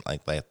environment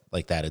like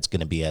that, it's going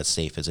to be as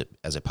safe as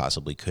it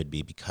possibly could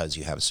be, because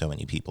you have so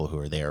many people who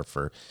are there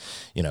for,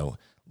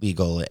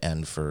 legal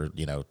and for,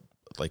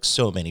 like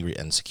so many,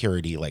 and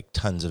security, like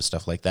tons of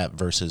stuff like that,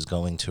 versus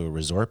going to a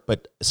resort.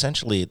 But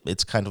essentially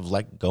it's kind of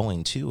like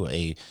going to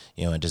a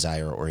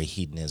Desire or a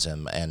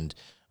Hedonism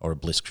or a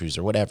Bliss Cruise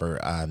or whatever,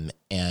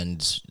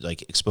 and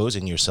like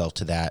exposing yourself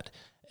to that,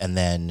 and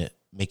then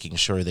making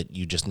sure that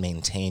you just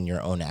maintain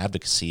your own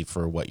advocacy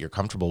for what you're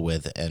comfortable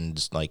with,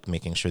 and like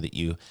making sure that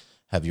you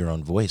have your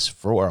own voice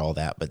for all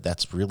that. But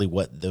that's really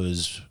what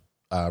those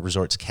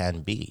resorts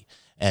can be.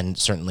 And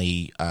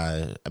certainly,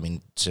 for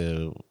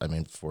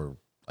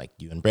like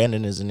you and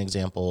Brandon as an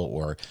example,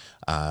 or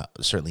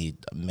certainly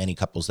many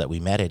couples that we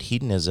met at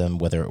Hedonism,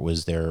 whether it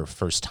was their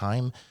first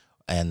time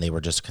and they were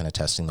just kind of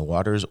testing the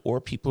waters,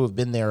 or people who've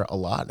been there a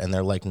lot and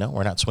they're like, no,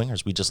 we're not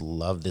swingers. We just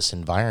love this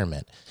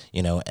environment,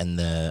 and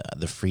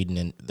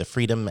the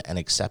freedom and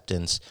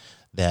acceptance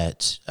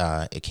that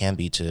it can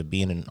be to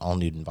be in an all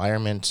nude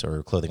environment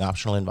or clothing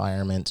optional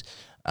environment,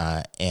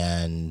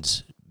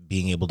 and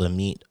being able to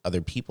meet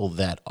other people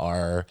that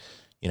are,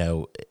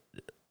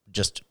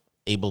 just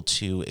able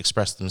to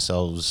express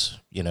themselves,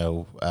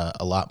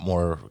 a lot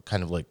more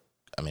kind of like,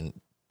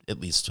 at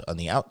least on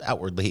the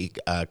outwardly,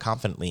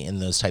 confidently in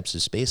those types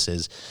of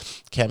spaces,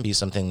 can be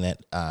something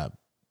that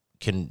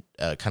can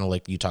kind of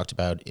like you talked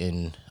about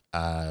in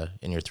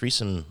your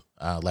threesome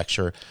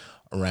lecture,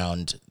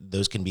 around,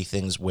 those can be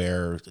things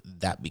where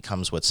that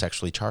becomes what's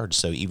sexually charged.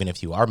 So even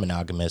if you are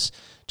monogamous,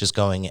 just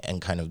going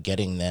and kind of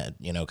getting that,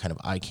 kind of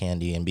eye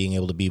candy and being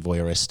able to be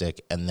voyeuristic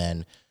and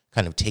then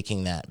kind of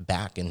taking that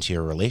back into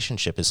your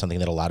relationship is something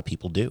that a lot of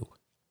people do.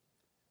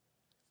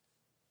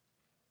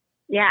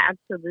 Yeah,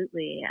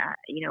 absolutely.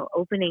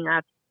 Opening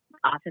up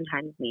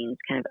oftentimes means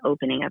kind of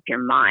opening up your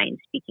mind,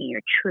 speaking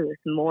your truth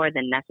more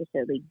than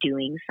necessarily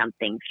doing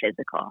something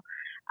physical.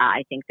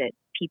 I think that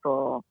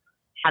people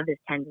have this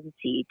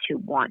tendency to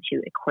want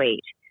to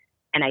equate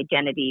an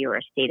identity or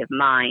a state of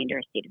mind or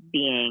a state of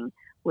being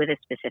with a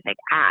specific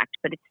act,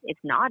 but it's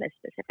not a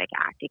specific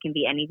act. It can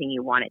be anything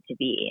you want it to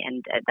be.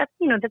 And that's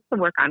the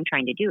work I'm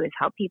trying to do, is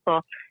help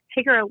people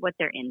figure out what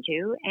they're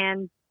into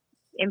and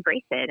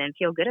embrace it and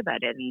feel good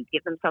about it and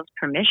give themselves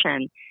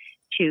permission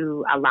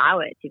to allow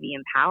it to be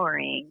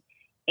empowering.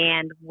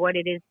 And what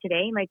it is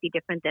today might be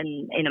different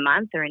than in a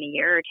month or in a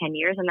year or 10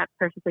 years. And that's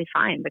perfectly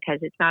fine, because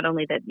it's not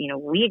only that,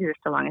 we exist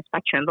along a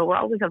spectrum, but we're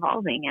always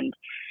evolving.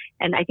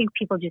 And I think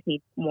people just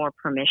need more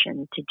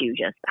permission to do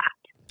just that.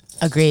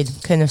 Agreed.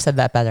 Couldn't have said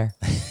that better.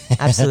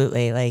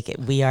 Absolutely. Like,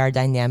 we are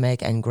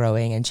dynamic and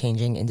growing and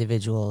changing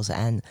individuals.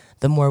 And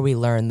the more we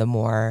learn, the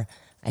more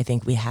I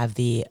think we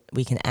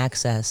can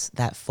access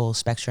that full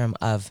spectrum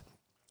of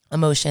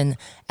emotion,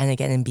 and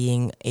again, in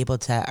being able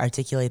to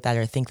articulate that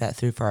or think that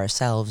through for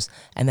ourselves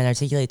and then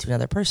articulate to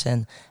another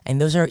person. And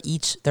those are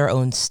each their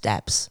own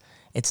steps.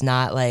 It's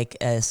not like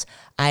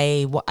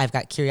I've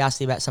got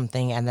curiosity about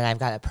something and then I've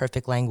got a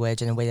perfect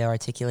language and a way to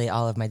articulate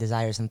all of my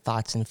desires and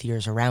thoughts and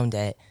fears around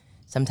it.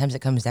 Sometimes it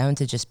comes down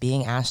to just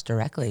being asked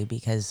directly,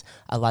 because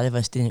a lot of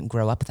us didn't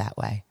grow up that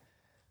way.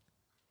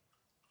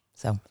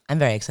 So I'm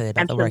very excited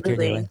about the work you're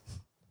doing.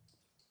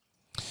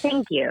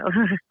 Thank you.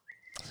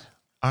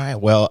 All right.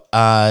 Well,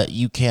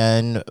 you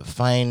can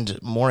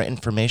find more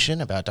information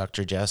about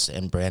Dr. Jess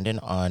and Brandon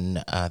on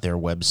their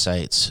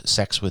websites,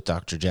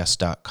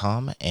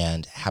 sexwithdrjess.com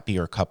and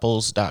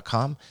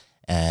happiercouples.com.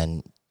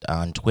 And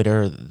on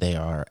Twitter, they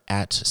are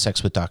at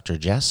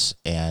sexwithdrjess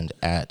and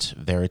at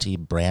Verity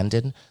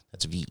Brandon.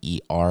 That's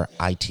Verity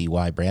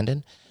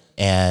Brandon.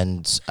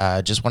 And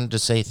just wanted to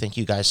say thank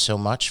you guys so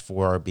much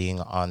for being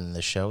on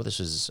the show. This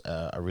was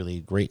a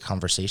really great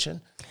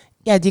conversation.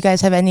 Yeah, do you guys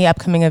have any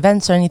upcoming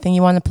events or anything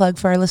you want to plug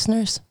for our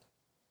listeners?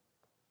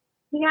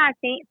 Yeah,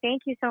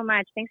 thank you so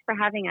much. Thanks for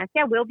having us.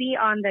 Yeah, we'll be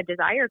on the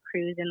Desire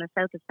Cruise in the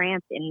south of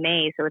France in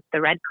May. So it's the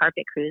Red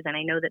Carpet Cruise, and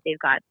I know that they've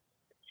got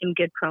some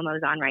good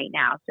promos on right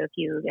now. So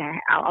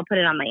I'll put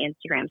it on my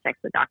Instagram, Sex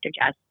with Dr.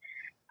 Jess,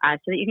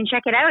 so that you can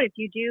check it out if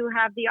you do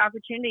have the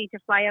opportunity to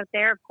fly out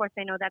there. Of course,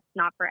 I know that's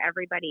not for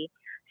everybody.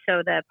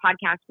 So the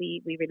podcast,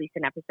 we release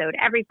an episode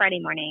every Friday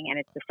morning, and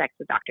it's the Sex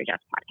with Dr.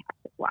 Jess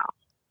podcast as well.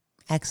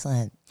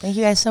 Excellent. Thank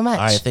you guys so much.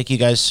 All right. Thank you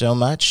guys so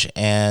much.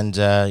 And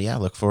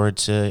look forward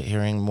to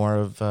hearing more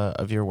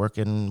of your work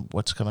and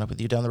what's coming up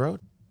with you down the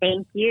road.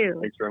 Thank you.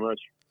 Thanks very much.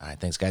 All right.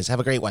 Thanks, guys. Have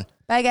a great one.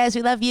 Bye, guys.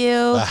 We love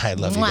you. Bye.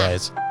 Love you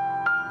guys.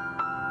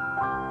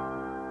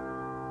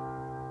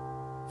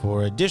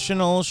 For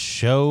additional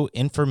show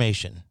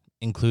information,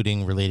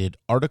 including related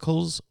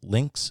articles,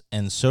 links,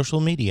 and social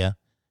media,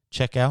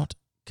 check out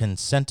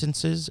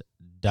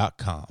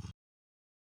consentences.com.